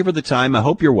 Doctor, thank you for the time. I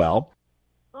hope you're well.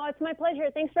 Oh, it's my pleasure.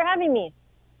 Thanks for having me.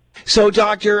 So,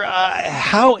 Doctor,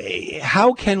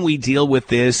 how can we deal with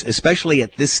this, especially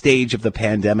at this stage of the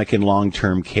pandemic in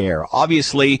long-term care?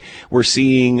 Obviously, we're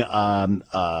seeing, with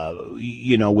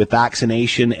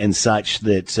vaccination and such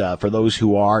that for those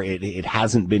who are, it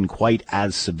hasn't been quite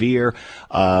as severe.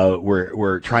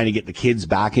 We're trying to get the kids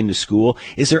back into school.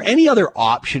 Is there any other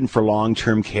option for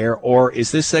long-term care, or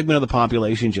is this segment of the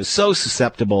population just so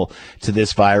susceptible to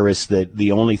this virus that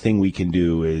the only thing we can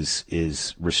do is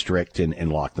restrict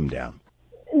and lock them down?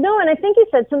 No, and I think you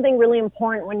said something really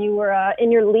important when you were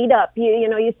in your lead up.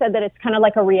 You said that it's kind of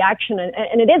like a reaction,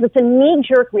 and it is. It's a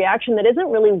knee-jerk reaction that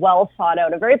isn't really well thought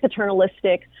out, a very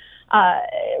paternalistic,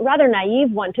 rather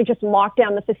naive one, to just lock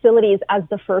down the facilities as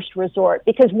the first resort.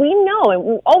 Because we know,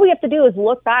 and all we have to do is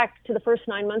look back to the first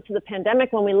 9 months of the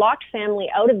pandemic when we locked family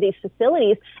out of these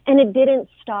facilities, and it didn't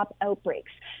stop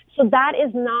outbreaks. So that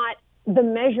is not the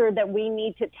measure that we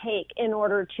need to take in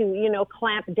order to,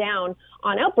 clamp down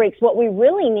on outbreaks. What we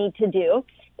really need to do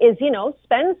is,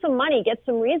 spend some money, get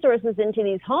some resources into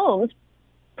these homes,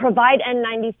 provide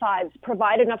N95s,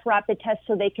 provide enough rapid tests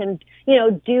so they can,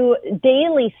 do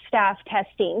daily staff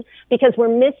testing, because we're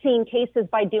missing cases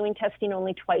by doing testing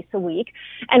only twice a week,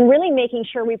 and really making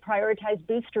sure we prioritize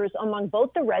boosters among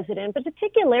both the resident, but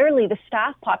particularly the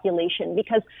staff population,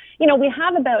 because, we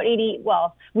have about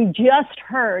we just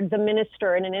heard the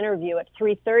minister in an interview at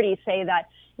 3:30 say that,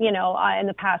 in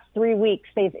the past 3 weeks,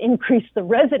 they've increased the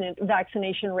resident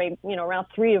vaccination rate, around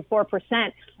 3 to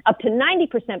 4%, up to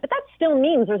 90%. But that still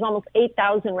means there's almost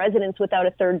 8,000 residents without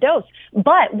a third dose.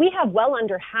 But we have well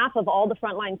under half of all the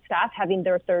frontline staff having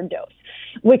their third dose,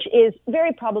 which is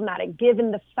very problematic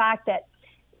given the fact that,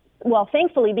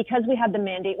 thankfully, because we had the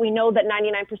mandate, we know that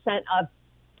 99% of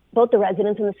both the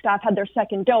residents and the staff had their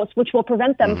second dose, which will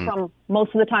prevent them from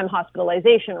most of the time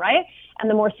hospitalization, right? And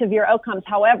the more severe outcomes.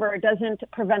 However, it doesn't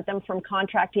prevent them from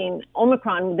contracting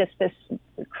Omicron, this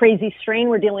crazy strain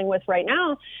we're dealing with right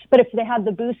now. But if they had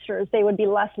the boosters, they would be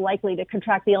less likely to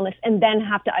contract the illness and then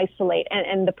have to isolate.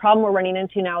 And the problem we're running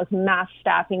into now is mass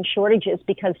staffing shortages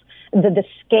because the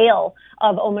scale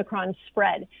of Omicron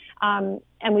spread. And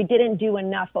we didn't do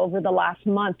enough over the last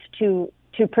month to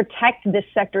protect this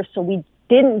sector, so we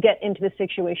didn't get into the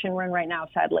situation we're in right now,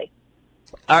 sadly.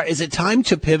 Is it time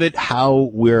to pivot how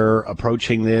we're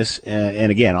approaching this? And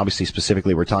again, obviously,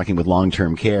 specifically, we're talking with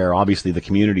long-term care. Obviously, the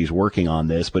community is working on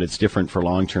this, but it's different for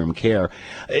long-term care.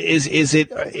 Is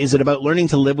it about learning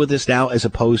to live with this now, as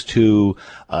opposed to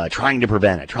trying to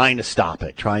prevent it, trying to stop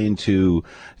it, trying to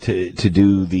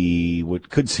do what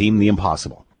could seem the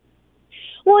impossible?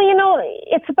 Well,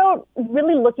 it's about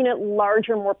really looking at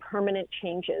larger, more permanent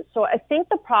changes. So I think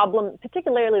the problem,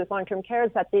 particularly with long-term care,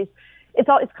 is that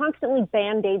it's constantly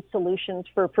Band-Aid solutions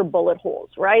for bullet holes,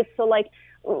 right? So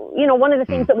one of the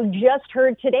things that we just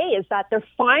heard today is that they're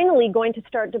finally going to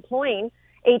start deploying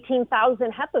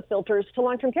 18,000 HEPA filters to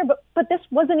long-term care, but this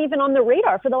wasn't even on the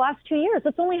radar for the last 2 years.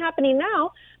 It's only happening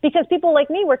now because people like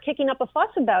me were kicking up a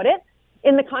fuss about it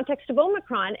in the context of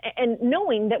Omicron, and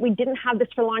knowing that we didn't have this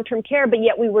for long-term care, but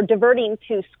yet we were diverting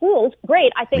to schools.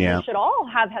 Great. I think we should all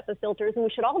have HEPA filters and we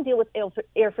should all deal with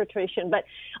air filtration. But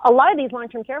a lot of these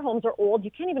long-term care homes are old. You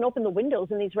can't even open the windows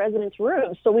in these residents'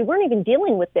 rooms. So we weren't even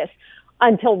dealing with this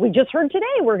until we just heard today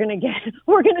we're going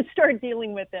to start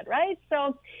dealing with it, right?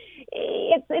 So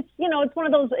it's one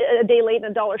of those a day late and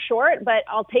a dollar short, but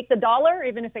I'll take the dollar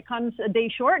even if it comes a day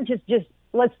short. Just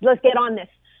let's get on this.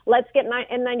 Let's get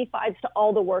N95s to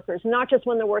all the workers, not just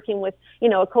when they're working with, a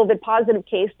COVID positive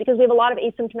case, because we have a lot of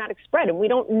asymptomatic spread and we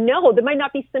don't know. There might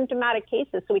not be symptomatic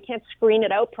cases, so we can't screen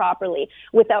it out properly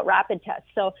without rapid tests.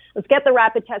 So let's get the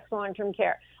rapid tests for long-term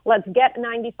care. Let's get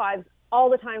 95s all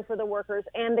the time for the workers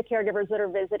and the caregivers that are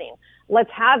visiting.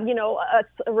 Let's have,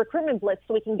 a recruitment blitz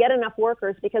so we can get enough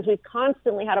workers, because we've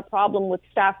constantly had a problem with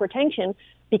staff retention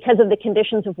because of the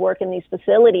conditions of work in these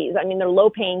facilities. I mean, they're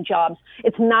low-paying jobs.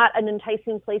 It's not an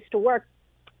enticing place to work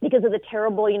because of the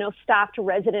terrible, staff to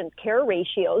resident care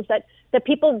ratios that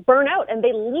people burn out and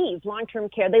they leave long-term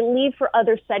care. They leave for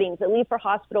other settings. They leave for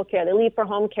hospital care. They leave for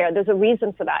home care. There's a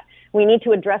reason for that. We need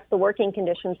to address the working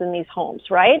conditions in these homes,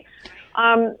 right?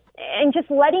 And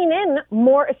just letting in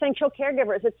more essential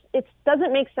caregivers. It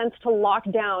doesn't make sense to lock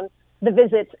down the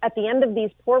visits at the end of these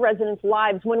poor residents'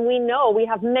 lives when we know we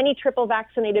have many triple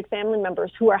vaccinated family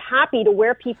members who are happy to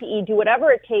wear PPE, do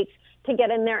whatever it takes to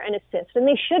get in there and assist. And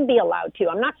they should be allowed to.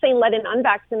 I'm not saying let in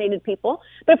unvaccinated people,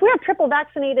 but if we have triple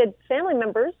vaccinated family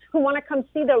members who want to come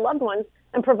see their loved ones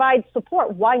and provide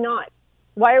support, why not?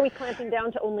 Why are we clamping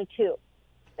down to only 2?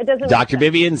 It doesn't. Dr.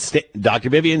 Vivian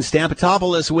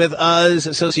Stampatopoulos with us,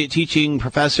 Associate Teaching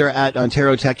Professor at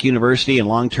Ontario Tech University and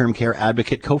long-term care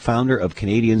advocate, co-founder of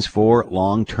Canadians for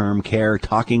Long-Term Care,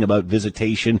 talking about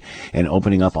visitation and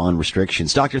opening up on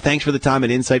restrictions. Doctor, thanks for the time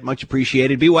and insight. Much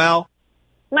appreciated. Be well.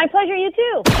 My pleasure. You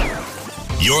too.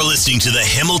 You're listening to the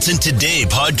Hamilton Today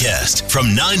podcast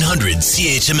from 900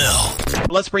 CHML.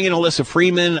 Let's bring in Alyssa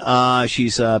Freeman.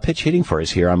 She's pitch hitting for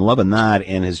us here. I'm loving that,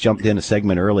 and has jumped in a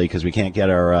segment early because we can't get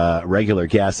our regular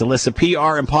guest. Alyssa,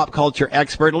 PR and pop culture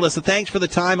expert. Alyssa, thanks for the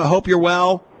time. I hope you're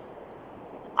well.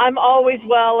 I'm always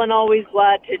well and always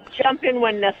glad to jump in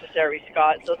when necessary,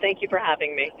 Scott. So thank you for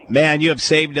having me. Man, you have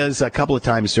saved us a couple of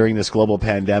times during this global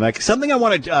pandemic. Something I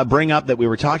want to bring up that we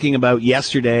were talking about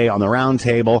yesterday on the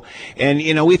roundtable, and,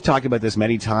 we've talked about this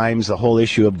many times, the whole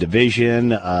issue of division,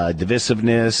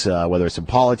 divisiveness, whether it's in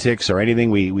politics or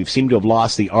anything. We've seemed to have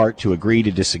lost the art to agree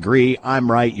to disagree. I'm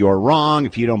right, you're wrong.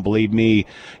 If you don't believe me,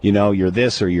 you're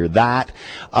this or you're that.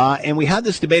 And we had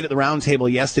this debate at the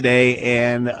roundtable yesterday,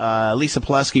 and Lisa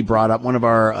Plesky brought up, one of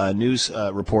our news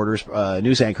reporters,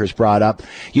 news anchors brought up,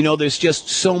 there's just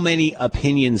so many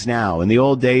opinions now. In the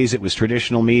old days, it was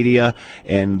traditional media,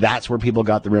 and that's where people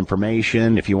got their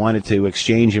information. If you wanted to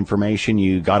exchange information,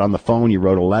 you got on the phone, you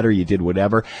wrote a letter, you did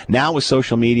whatever. Now with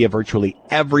social media, virtually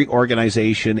every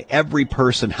organization, every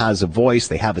person has a voice.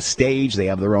 They have a stage, they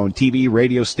have their own TV,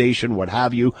 radio station, what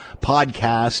have you,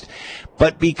 podcast.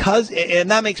 But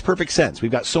and that makes perfect sense. We've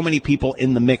got so many people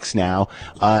in the mix now,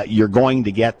 you're going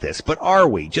to get this. But are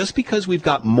we? Just because we've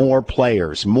got more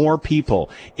players, more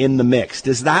people in the mix,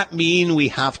 does that mean we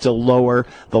have to lower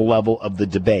the level of the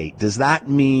debate? Does that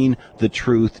mean the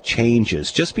truth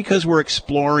changes? Just because we're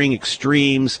exploring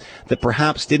extremes that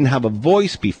perhaps didn't have a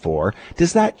voice before,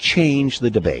 does that change the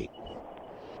debate?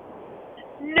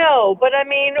 No, but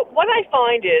what I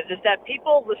find is that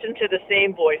people listen to the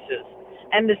same voices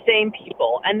and the same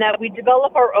people, and that we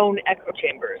develop our own echo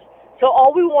chambers. So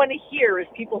all we want to hear is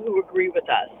people who agree with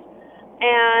us.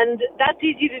 And that's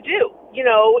easy to do.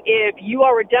 If you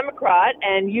are a Democrat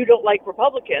and you don't like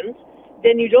Republicans,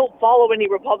 then you don't follow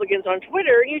any Republicans on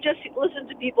Twitter. You just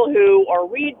listen to people or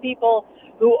read people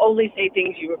who only say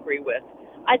things you agree with.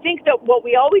 I think that what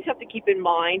we always have to keep in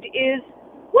mind is,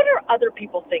 what are other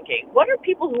people thinking? What are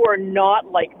people who are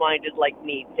not like-minded like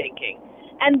me thinking?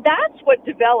 And that's what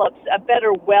develops a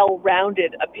better,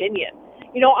 well-rounded opinion.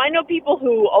 I know people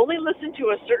who only listen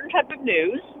to a certain type of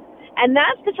news, and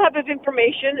that's the type of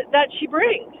information that she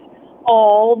brings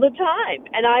all the time.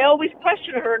 And I always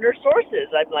question her and her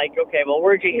sources. I'm like, okay, well,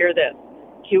 where'd you hear this?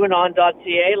 QAnon.ca?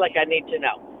 I need to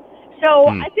know. So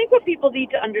I think what people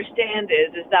need to understand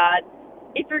is that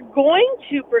if you're going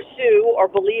to pursue or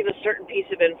believe a certain piece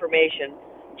of information,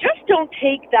 just don't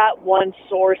take that one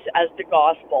source as the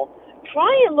gospel.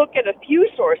 Try and look at a few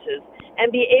sources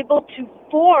and be able to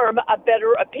form a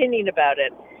better opinion about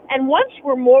it. And once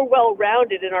we're more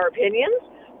well-rounded in our opinions,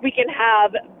 we can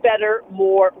have better,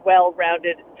 more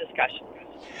well-rounded discussions.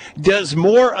 Does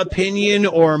more opinion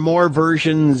or more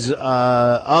versions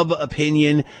of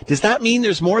opinion, does that mean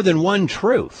there's more than one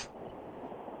truth?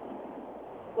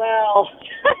 Well,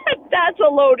 that's a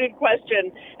loaded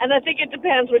question, and I think it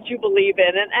depends what you believe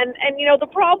in. And you know, the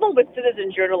problem with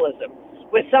citizen journalism,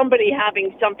 with somebody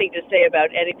having something to say about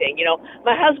anything, you know,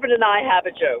 my husband and I have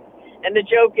a joke, and the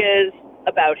joke is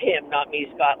about him, not me,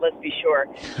 Scott, let's be sure.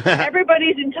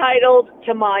 Everybody's entitled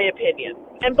to my opinion.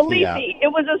 And believe me, it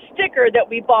was a sticker that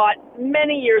we bought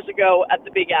many years ago at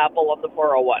the Big Apple on the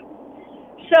 401.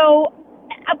 So,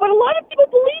 but a lot of people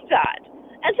believe that.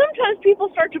 And sometimes people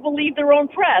start to believe their own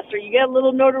press, or you get a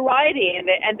little notoriety, and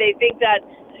they think that,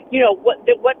 you know,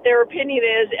 what their opinion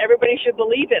is, everybody should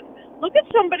believe it. Look at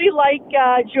somebody like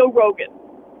Joe Rogan,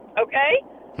 okay?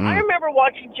 I remember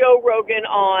watching Joe Rogan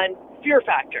on Fear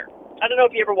Factor. I don't know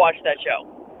if you ever watched that show.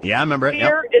 Yeah, I remember it.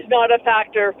 Fear is not a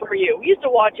factor for you. We used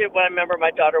to watch it when I remember my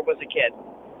daughter was a kid.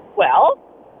 Well,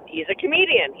 he's a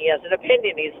comedian. He has an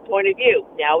opinion. He has a point of view.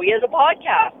 Now he has a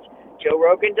podcast. Joe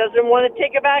Rogan doesn't want to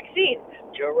take a vaccine.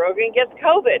 Joe Rogan gets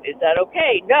COVID. Is that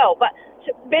okay? No. But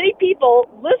many people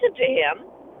listen to him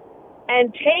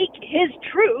and take his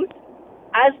truth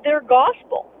as their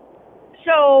gospel.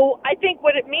 So I think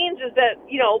what it means is that,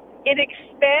 you know, it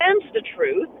expands the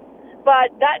truth,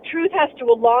 but that truth has to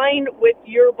align with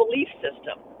your belief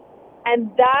system.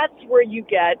 And that's where you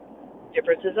get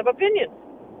differences of opinion.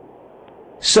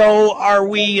 So are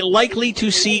we likely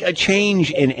to see a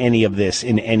change in any of this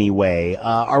in any way?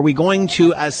 Are we going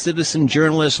to, as citizen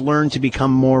journalists, learn to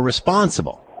become more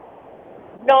responsible?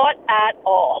 Not at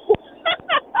all.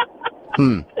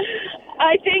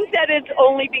 I think that it's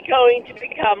only going to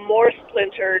become more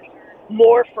splintered,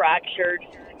 more fractured.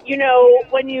 You know,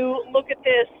 when you look at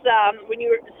this, when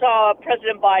you saw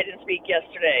President Biden speak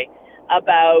yesterday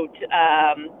about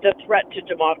the threat to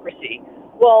democracy,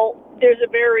 well, there's a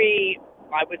very,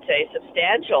 I would say,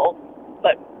 substantial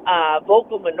but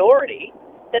vocal minority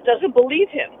that doesn't believe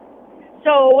him.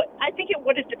 So I think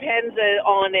what it depends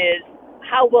on is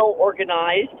how well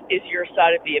organized is your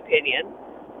side of the opinion.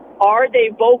 Are they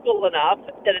vocal enough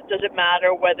that it doesn't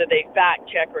matter whether they fact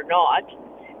check or not?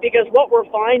 Because what we're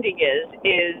finding is,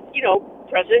 you know,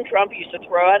 President Trump used to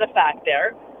throw out a fact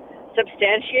there,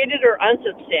 substantiated or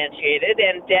unsubstantiated,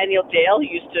 and Daniel Dale, who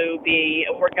used to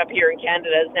work up here in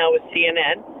Canada, is now with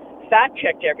CNN,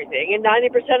 fact-checked everything, and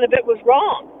 90% of it was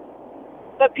wrong.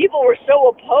 But people were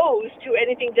so opposed to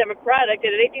anything democratic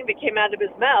that anything that came out of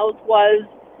his mouth was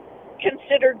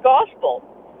considered gospel.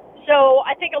 So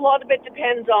I think a lot of it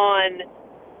depends on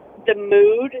the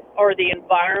mood or the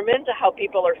environment, how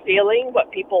people are feeling,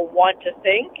 what people want to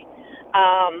think,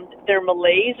 their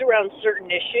malaise around certain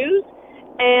issues,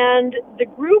 and the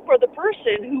group or the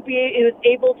person who is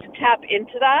able to tap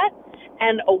into that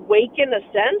and awaken a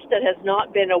sense that has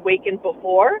not been awakened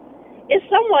before is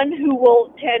someone who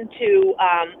will tend to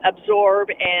absorb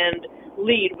and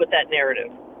lead with that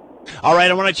narrative. All right,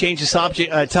 I want to change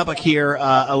the topic here,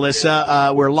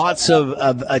 Alyssa. Where lots of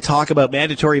talk about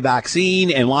mandatory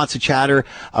vaccine and lots of chatter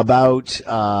about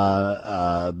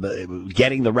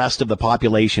getting the rest of the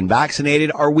population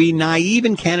vaccinated. Are we naive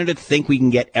in Canada to think we can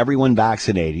get everyone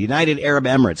vaccinated? United Arab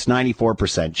Emirates,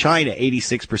 94%. China,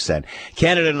 86%.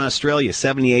 Canada and Australia,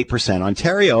 78%.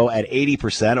 Ontario at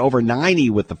 80%, over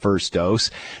 90% with the first dose.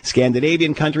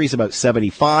 Scandinavian countries, about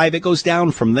 75%. It goes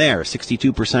down from there,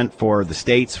 62% for the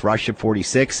States, Russia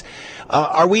 46%.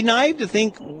 Are we naive to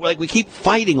think like we keep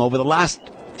fighting over the last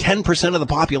 10% of the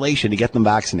population to get them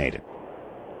vaccinated?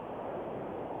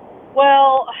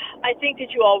 Well, I think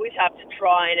that you always have to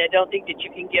try, and I don't think that you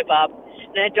can give up,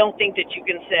 and I don't think that you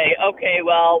can say, okay,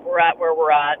 well, we're at where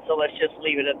we're at, so let's just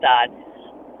leave it at that.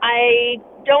 I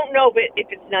don't know if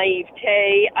it's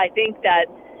naivete. I think that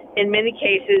in many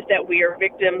cases that we are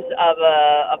victims of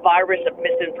a virus of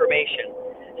misinformation.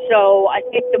 So I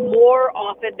think the more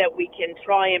often that we can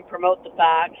try and promote the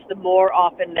facts, the more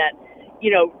often that, you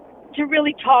know, to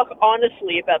really talk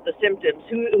honestly about the symptoms,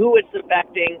 who it's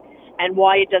affecting, and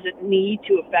why it doesn't need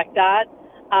to affect that,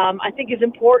 I think is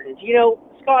important. You know,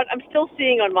 Scott, I'm still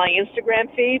seeing on my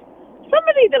Instagram feed,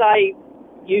 somebody that I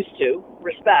used to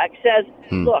respect says,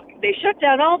 look, they shut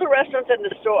down all the restaurants and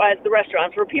the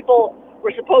restaurants where people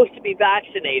were supposed to be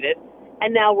vaccinated,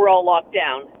 and now we're all locked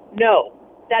down. No,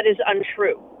 that is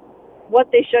untrue. What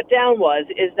they shut down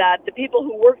is that the people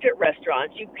who worked at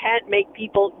restaurants, you can't make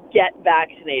people get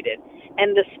vaccinated.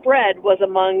 And the spread was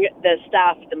among the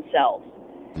staff themselves.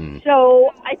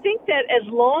 So I think that as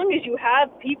long as you have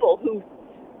people who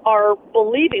are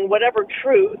believing whatever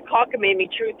truth,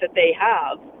 cockamamie truth that they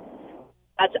have,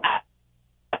 that's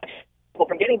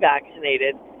from getting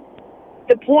vaccinated,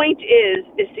 the point is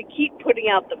to keep putting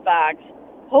out the facts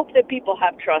hope that people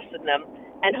have trust in them,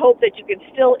 and hope that you can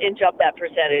still inch up that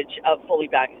percentage of fully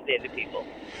vaccinated people.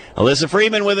 Alyssa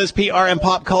Freeman with us, PR and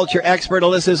pop culture expert.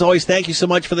 Alyssa, as always, thank you so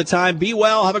much for the time. Be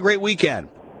well. Have a great weekend.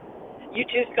 You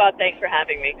too, Scott. Thanks for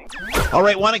having me. All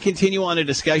right, want to continue on a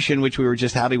discussion which we were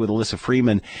just having with Alyssa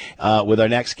Freeman with our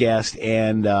next guest,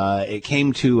 and it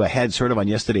came to a head sort of on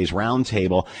yesterday's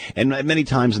roundtable. And many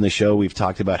times in the show we've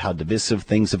talked about how divisive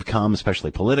things have come,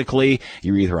 especially politically.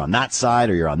 You're either on that side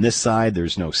or you're on this side.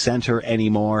 There's no center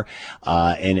anymore,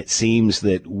 and it seems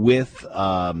that with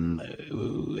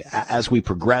as we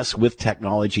progress with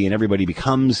technology and everybody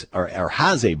becomes or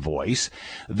has a voice,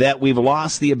 that we've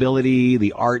lost the ability,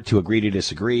 the art to agree to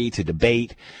disagree, to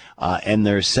debate, and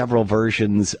there's several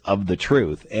versions of the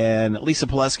truth. And Lisa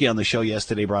Pileski on the show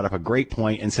yesterday brought up a great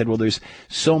point and said, well, there's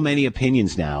so many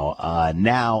opinions now.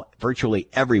 Now virtually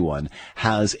everyone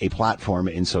has a platform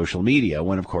in social media,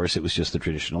 when of course it was just the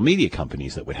traditional media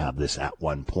companies that would have this at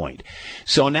one point.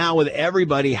 So now with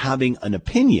everybody having an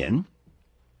opinion,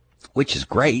 which is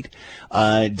great,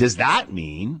 does that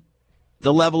mean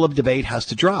the level of debate has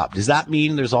to drop? Does that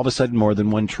mean there's all of a sudden more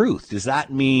than one truth? Does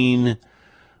that mean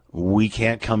we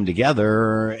can't come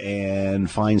together and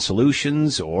find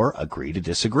solutions or agree to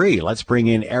disagree? Let's bring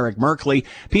in Eric Merkley,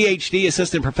 PhD,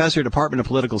 Assistant Professor, Department of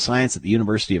Political Science at the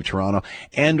University of Toronto,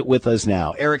 and with us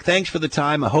now. Eric, thanks for the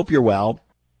time. I hope you're well.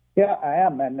 Yeah, I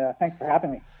am, and thanks for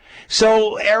having me.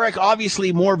 So, Eric,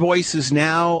 obviously more voices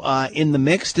now in the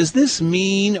mix. Does this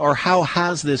mean, or how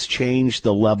has this changed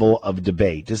the level of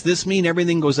debate? Does this mean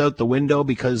everything goes out the window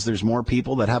because there's more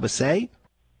people that have a say?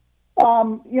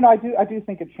 I do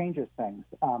think it changes things.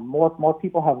 More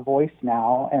people have voice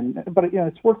now, but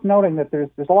it's worth noting that there's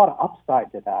a lot of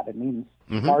upside to that. It means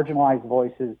marginalized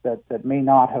voices that may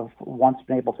not have once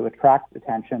been able to attract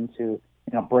attention to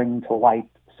bring to light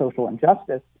social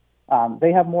injustice.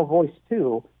 They have more voice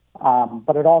too.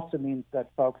 But it also means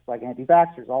that folks like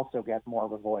anti-vaxxers also get more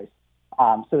of a voice.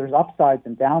 So there's upsides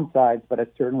and downsides, but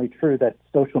it's certainly true that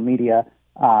social media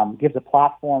gives a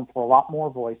platform for a lot more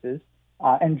voices,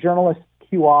 and journalists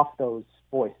cue off those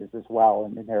voices as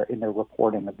well in their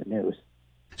reporting of the news.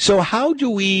 So how do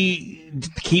we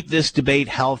keep this debate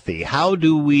healthy? How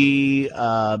do we,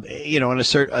 and a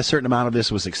certain amount of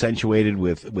this was accentuated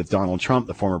with Donald Trump,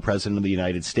 the former president of the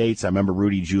United States. I remember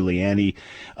Rudy Giuliani,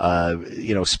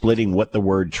 splitting what the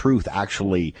word truth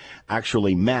actually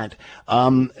meant.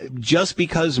 Just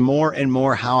because more and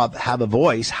more have a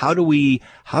voice, how do we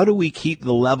keep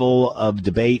the level of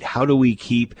debate? How do we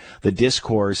keep the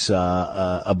discourse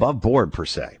above board, per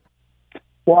se?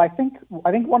 Well, I think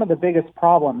one of the biggest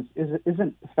problems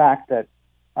isn't the fact that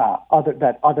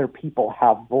other people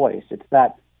have voice. It's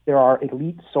that there are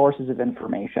elite sources of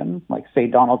information, like say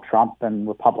Donald Trump and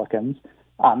Republicans,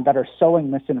 that are sowing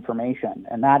misinformation,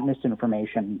 and that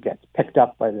misinformation gets picked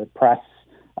up by the press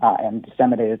and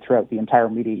disseminated throughout the entire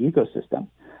media ecosystem.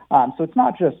 So it's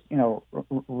not just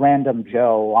random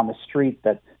Joe on the street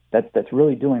that's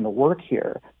really doing the work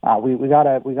here. We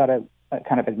gotta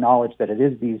kind of acknowledge that it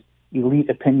is these elite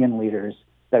opinion leaders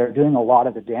that are doing a lot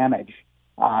of the damage.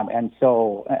 And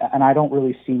I don't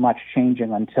really see much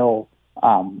changing until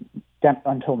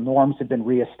norms have been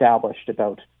reestablished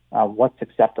about what's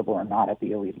acceptable or not at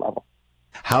the elite level.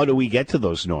 How do we get to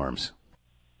those norms?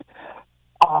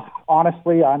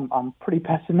 Honestly, I'm pretty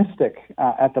pessimistic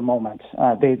at the moment.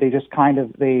 They just kind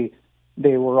of, they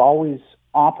were always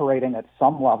operating at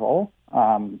some level,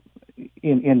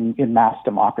 in mass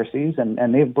democracies,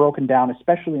 and they've broken down,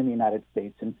 especially in the United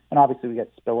States, and obviously we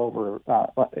get spillover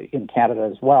in Canada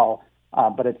as well.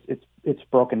 But it's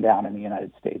broken down in the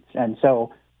United States, and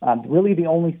so really the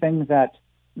only thing that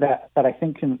I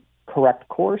think can correct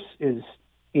course is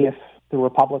if the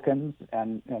Republicans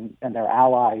and their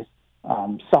allies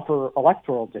suffer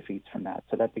electoral defeats from that,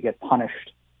 so that they get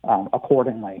punished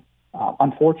accordingly.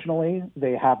 Unfortunately,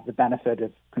 they have the benefit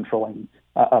of controlling,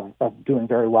 of doing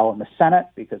very well in the Senate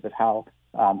because of how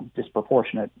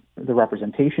disproportionate the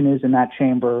representation is in that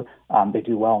chamber. They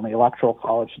do well in the Electoral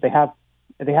College. They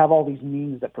have all these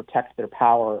means that protect their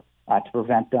power to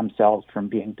prevent themselves from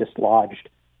being dislodged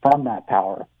from that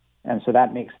power. And so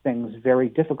that makes things very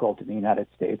difficult in the United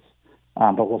States.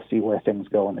 But we'll see where things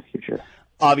go in the future.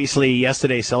 Obviously,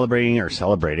 yesterday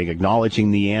acknowledging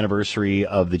the anniversary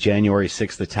of the January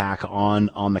 6th attack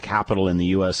on the Capitol in the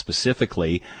U.S.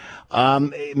 specifically.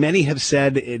 Many have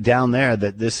said down there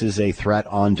that this is a threat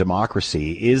on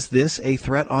democracy. Is this a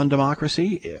threat on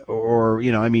democracy? Or,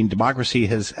 democracy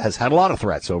has had a lot of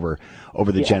threats over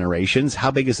the generations.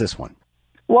 How big is this one?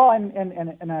 Well, and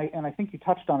I think you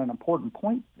touched on an important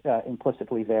point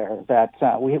implicitly there, that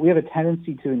we have a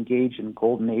tendency to engage in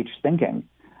golden age thinking.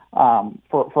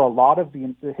 For a lot of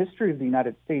the history of the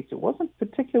United States, it wasn't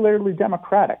particularly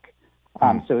democratic.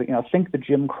 So, think the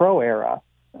Jim Crow era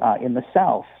in the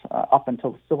South up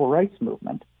until the Civil Rights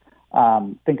Movement.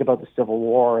 Think about the Civil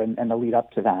War and the lead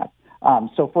up to that.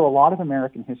 So for a lot of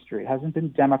American history, it hasn't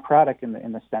been democratic in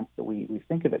the sense that we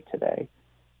think of it today.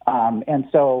 And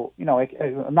so,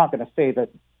 I'm not going to say that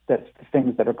the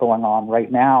things that are going on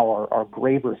right now are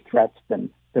graver threats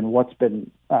than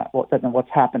what's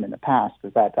happened in the past,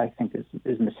 because that I think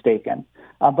is mistaken.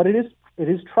 But it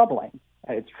is troubling.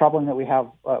 It's troubling that we have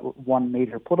one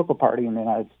major political party in the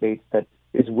United States that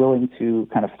is willing to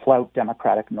kind of flout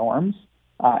democratic norms,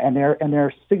 and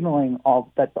they're signaling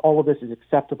that all of this is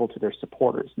acceptable to their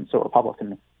supporters, and so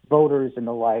Republican voters and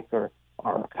the like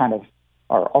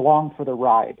are along for the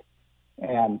ride.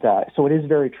 And so it is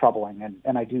very troubling,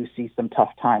 and I do see some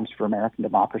tough times for American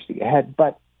democracy ahead.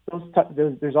 But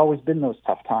there's always been those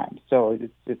tough times, so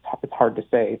it's hard to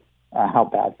say how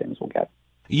bad things will get.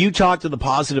 You talked to the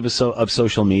positives of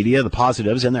social media, the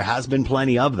positives, and there has been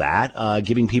plenty of that,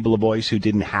 giving people a voice who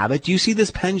didn't have it. Do you see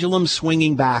this pendulum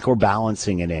swinging back or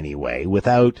balancing in any way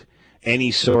without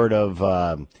any sort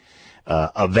of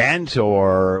event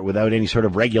or without any sort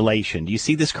of regulation? Do you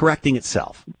see this correcting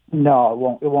itself?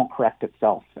 No, it won't correct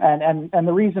itself. And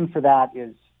the reason for that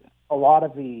is a lot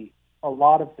of the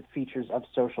features of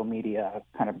social media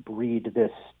kind of breed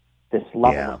this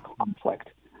level of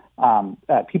conflict.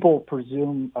 People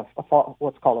presume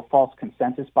what's called a false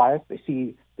consensus bias. They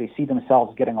see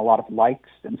themselves getting a lot of likes,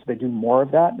 and so they do more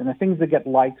of that. And the things that get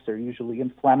likes are usually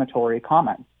inflammatory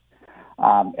comments.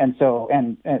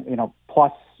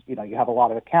 Plus, you have a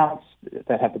lot of accounts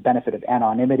that have the benefit of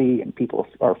anonymity, and people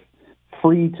are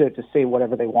free to say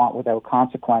whatever they want without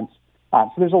consequence.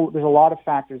 So there's a lot of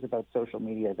factors about social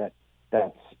media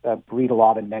that breed a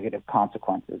lot of negative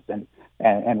consequences,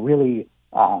 and really.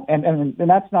 And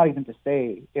that's not even to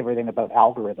say everything about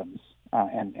algorithms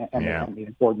and the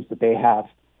importance that they have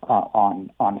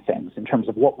on things in terms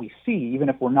of what we see. Even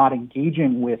if we're not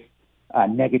engaging with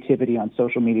negativity on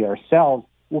social media ourselves,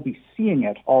 we'll be seeing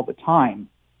it all the time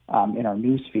in our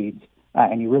news feeds,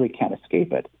 and you really can't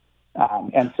escape it.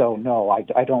 And so, no,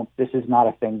 I don't. This is not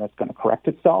a thing that's going to correct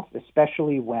itself,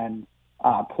 especially when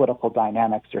political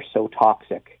dynamics are so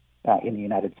toxic in the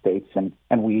United States,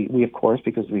 and we of course,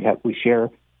 because we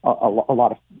share a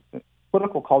lot of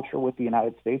political culture with the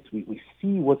United States, we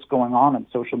see what's going on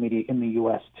social media in the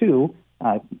U.S. too.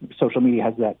 Social media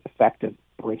has that effect of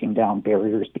breaking down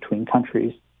barriers between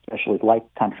countries, especially like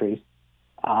countries.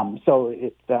 So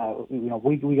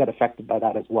we get affected by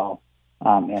that as well.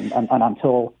 And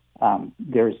until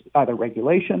there's either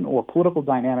regulation or political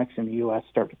dynamics in the U.S.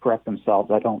 start to correct themselves,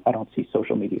 I don't see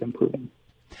social media improving.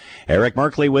 Eric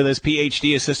Markley with us,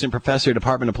 PhD, Assistant Professor,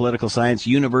 Department of Political Science,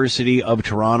 University of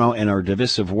Toronto, and our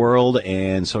divisive world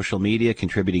and social media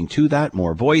contributing to that.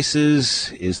 More voices.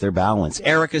 Is there balance?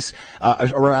 Eric,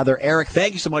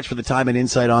 thank you so much for the time and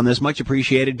insight on this. Much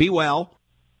appreciated. Be well.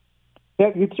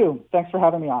 Yeah, you too. Thanks for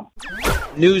having me on.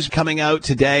 News coming out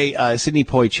today, Sidney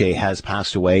Poitier has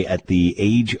passed away at the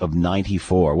age of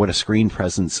 94. What a screen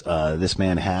presence this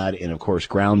man had, and of course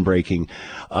groundbreaking,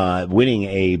 winning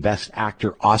a Best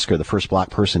Actor Oscar, the first black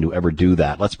person to ever do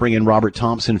that. Let's bring in Robert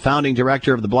Thompson, founding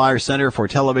director of the Blair Center for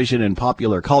Television and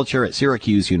Popular Culture at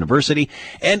Syracuse University,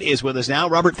 and is with us now.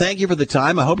 Robert, thank you for the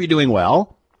time. I hope you're doing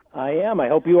well. I am. I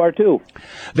hope you are too.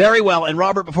 Very well. And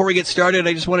Robert, before we get started,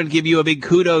 I just wanted to give you a big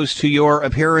kudos to your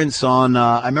appearance on,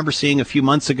 I remember seeing a few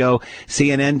months ago,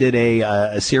 CNN did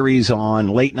a series on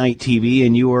late night TV,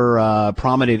 and you were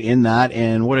prominent in that.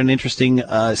 And what an interesting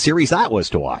series that was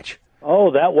to watch.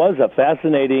 Oh, that was a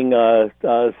fascinating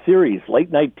series.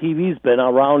 Late night TV's been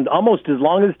around almost as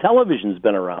long as television's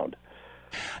been around.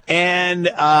 And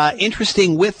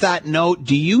interesting with that note,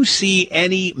 do you see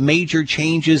any major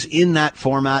changes in that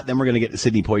format? Then we're going to get to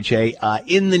Sidney Poitier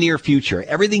in the near future.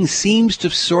 Everything seems to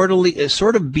sort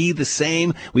of be the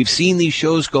same. We've seen these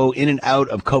shows go in and out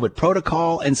of COVID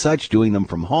protocol and such, doing them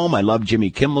from home. I love Jimmy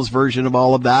Kimmel's version of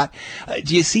all of that.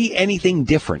 Do you see anything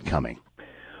different coming?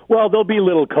 Well, there'll be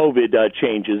little COVID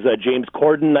changes. James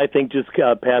Corden, I think, just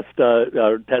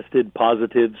tested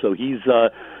positive, so he's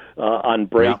on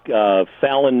break. Yeah.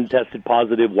 Fallon tested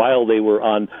positive while they were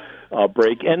on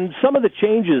break. And some of the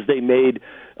changes they made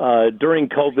during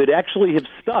COVID actually have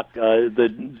stuck. The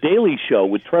Daily Show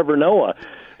with Trevor Noah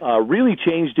really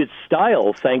changed its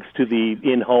style thanks to the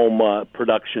in-home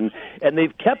production, and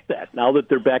they've kept that now that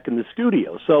they're back in the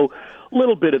studio. So a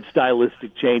little bit of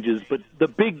stylistic changes, but the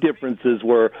big differences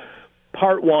were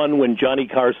part one, when Johnny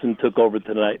Carson took over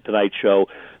Tonight Show,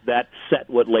 that set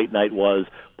what late night was.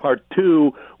 Part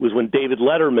 2 was when David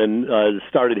Letterman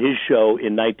started his show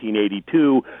in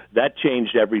 1982. That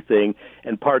changed everything.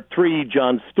 And Part 3,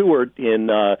 Jon Stewart in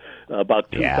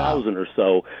about 2000 or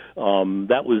so.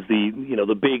 That was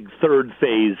the big third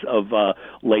phase of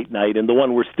late night, and the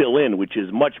one we're still in, which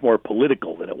is much more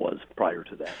political than it was prior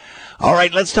to that. All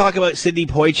right, let's talk about Sidney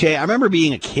Poitier. I remember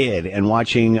being a kid and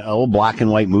watching old black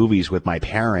and white movies with my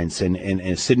parents,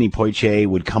 and Sidney Poitier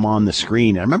would come on the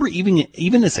screen. I remember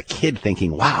even as a kid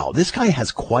thinking, wow, this guy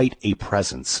has quite a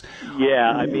presence.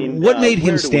 Yeah, I mean... What made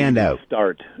him stand out?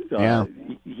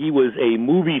 He was a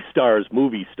movie star's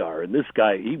movie star, and this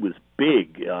guy, he was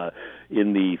big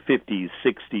in the 50s,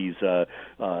 60s,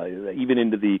 even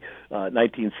into the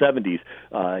 1970s.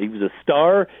 He was a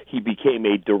star. He became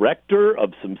a director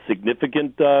of some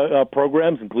significant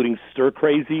programs, including Stir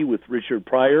Crazy with Richard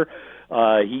Pryor.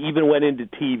 He even went into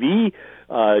TV,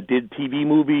 did TV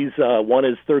movies, one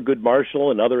as Thurgood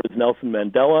Marshall, another as Nelson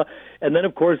Mandela, and then,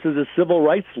 of course, as a civil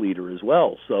rights leader as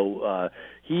well. So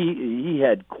he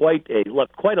had quite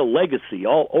a legacy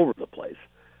all over the place.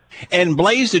 And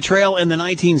blazed a trail in the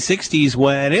 1960s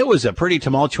when it was a pretty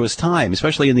tumultuous time,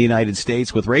 especially in the United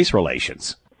States with race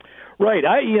relations. Right.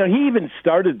 He even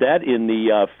started that in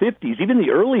the 50s, even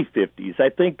the early 50s. I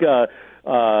think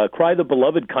Cry the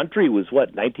Beloved Country was,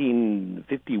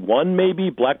 1951 maybe?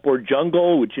 Blackboard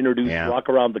Jungle, which introduced Rock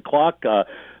Around the Clock,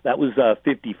 that was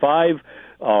 55.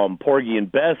 Porgy and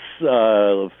Bess,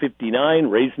 59.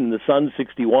 Raisin in the Sun,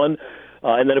 61.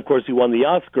 And then, of course, he won the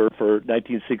Oscar for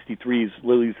 1963's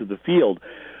Lilies of the Field.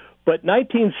 But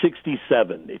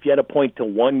 1967, if you had to point to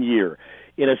 1 year,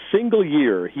 in a single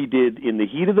year, he did In the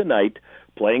Heat of the Night,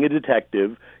 playing a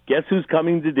detective, Guess Who's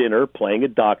Coming to Dinner, playing a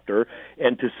doctor,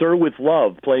 and To Sir with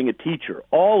Love, playing a teacher,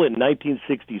 all in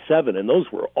 1967, and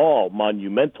those were all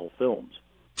monumental films.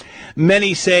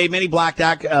 Many black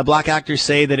actors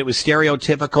say that it was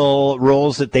stereotypical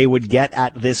roles that they would get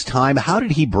at this time. How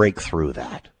did he break through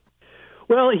that?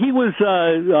 Well, he was,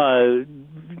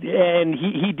 and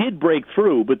he did break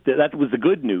through, but that was the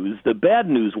good news. The bad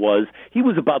news was he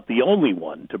was about the only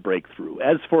one to break through.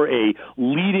 As for a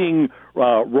leading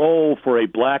role for a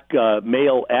black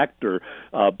male actor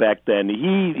back then,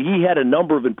 he had a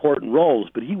number of important roles,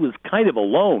 but he was kind of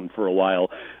alone for a while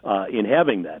in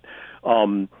having that.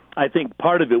 I think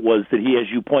part of it was that he,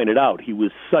 as you pointed out, he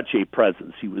was such a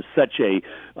presence. He was such a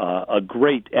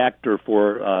great actor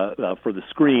for the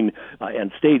screen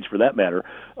and stage, for that matter.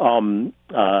 And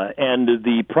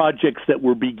the projects that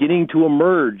were beginning to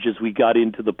emerge as we got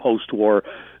into the post-war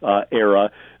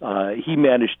era, he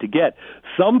managed to get.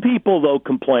 Some people, though,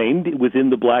 complained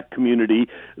within the black community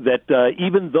that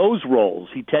even those roles,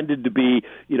 he tended to be,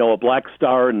 a black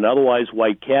star in an otherwise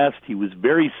white cast. He was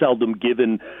very seldom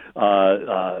given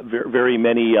very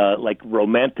many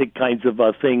romantic kinds of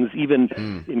things.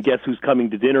 Even in Guess Who's Coming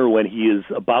to Dinner, when he is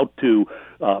about to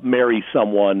marry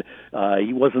someone,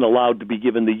 he wasn't allowed to be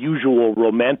given the usual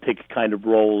romantic kind of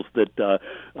roles that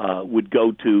would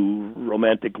go to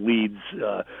romantic leads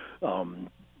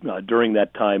during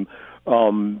that time.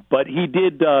 But he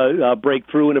did break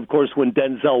through, and of course, when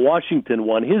Denzel Washington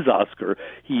won his Oscar,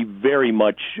 he very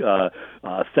much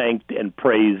thanked and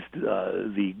praised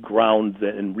the ground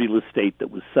and real estate that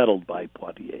was settled by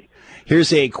Poitier.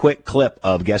 Here's a quick clip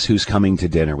of Guess Who's Coming to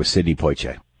Dinner with Sidney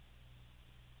Poitier.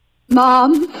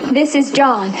 Mom, this is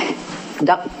John.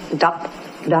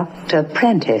 Dr.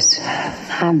 Prentice,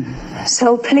 I'm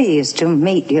so pleased to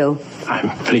meet you. I'm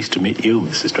pleased to meet you,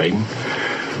 Mrs. Drayton.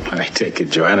 I take it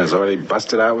Joanna's already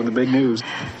busted out with the big news.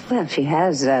 Well, she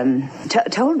has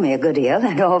told me a good deal,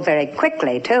 and all very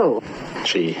quickly, too.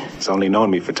 She's only known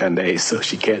me for 10 days, so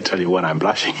she can't tell you when I'm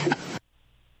blushing.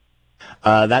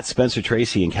 That's Spencer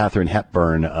Tracy and Katharine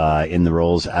Hepburn in the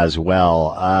roles as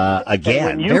well.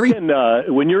 Again,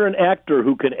 when you're an actor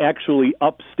who can actually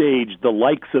upstage the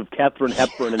likes of Katharine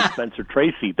Hepburn and Spencer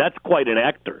Tracy, that's quite an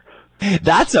actor.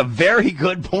 That's a very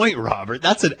good point, Robert.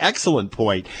 That's an excellent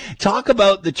point. Talk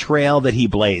about the trail that he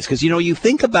blazed. Because, you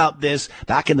think about this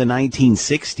back in the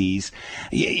 1960s,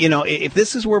 if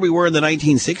this is where we were in the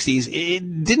 1960s,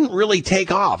 it didn't really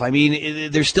take off. I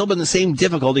mean, there's still been the same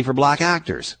difficulty for black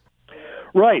actors.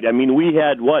 Right. I mean, we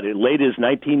had, as late as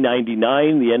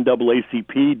 1999, the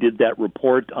NAACP did that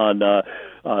report on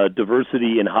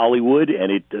diversity in Hollywood,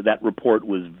 and that report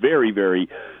was very, very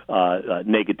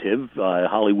negative.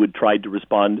 Hollywood tried to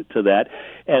respond to that,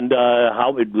 and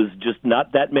how it was just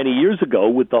not that many years ago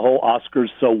with the whole Oscars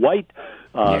so white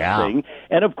thing.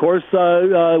 And, of course,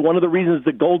 one of the reasons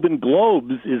the Golden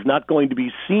Globes is not going to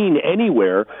be seen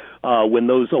anywhere when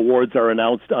those awards are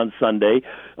announced on Sunday,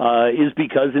 is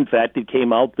because, in fact, it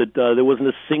came out that there wasn't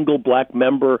a single black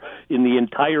member in the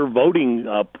entire voting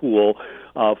pool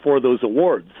for those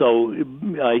awards. So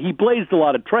he blazed a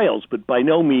lot of trails, but by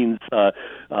no means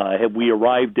have we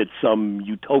arrived at some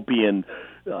utopian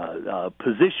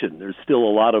position. There's still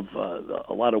a lot of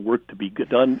work to be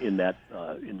done in that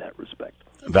respect.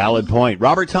 Valid point.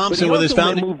 Robert Thompson with his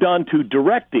founding. Moved on to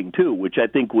directing too, which I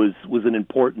think was an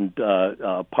important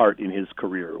part in his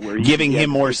career, where giving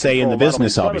him more say in the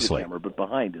business, obviously, camera, but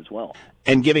behind as well,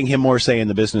 and giving him more say in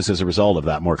the business as a result of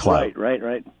that, more clout.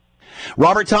 Right.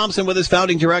 Robert Thompson with his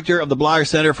founding director of the Blair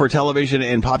Center for Television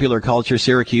and Popular Culture,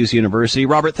 Syracuse University.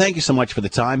 Robert, thank you so much for the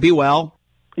time. Be well.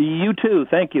 You too.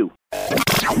 Thank you.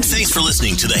 Thanks for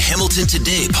listening to the Hamilton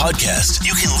Today podcast.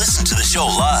 You can listen to the show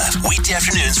live weekday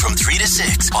afternoons from 3 to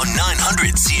 6 on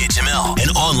 900 CHML and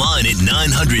online at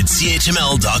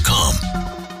 900CHML.com.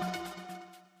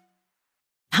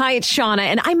 Hi, it's Shauna,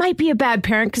 and I might be a bad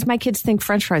parent because my kids think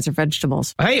French fries are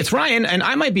vegetables. Hey, it's Ryan, and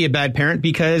I might be a bad parent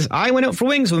because I went out for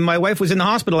wings when my wife was in the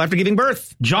hospital after giving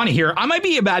birth. Johnny here. I might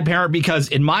be a bad parent because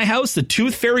in my house, the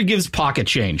tooth fairy gives pocket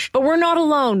change. But we're not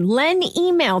alone. Len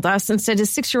emailed us and said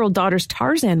his 6-year-old daughter's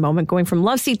Tarzan moment going from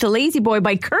love seat to lazy boy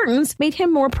by curtains made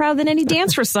him more proud than any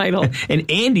dance recital. And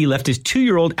Andy left his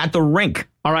 2-year-old at the rink.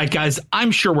 All right, guys,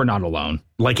 I'm sure we're not alone.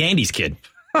 Like Andy's kid.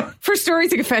 For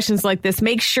stories and confessions like this,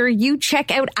 make sure you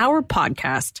check out our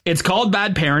podcast. It's called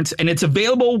Bad Parents, and it's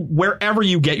available wherever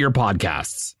you get your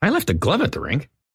podcasts. I left a glove at the rink.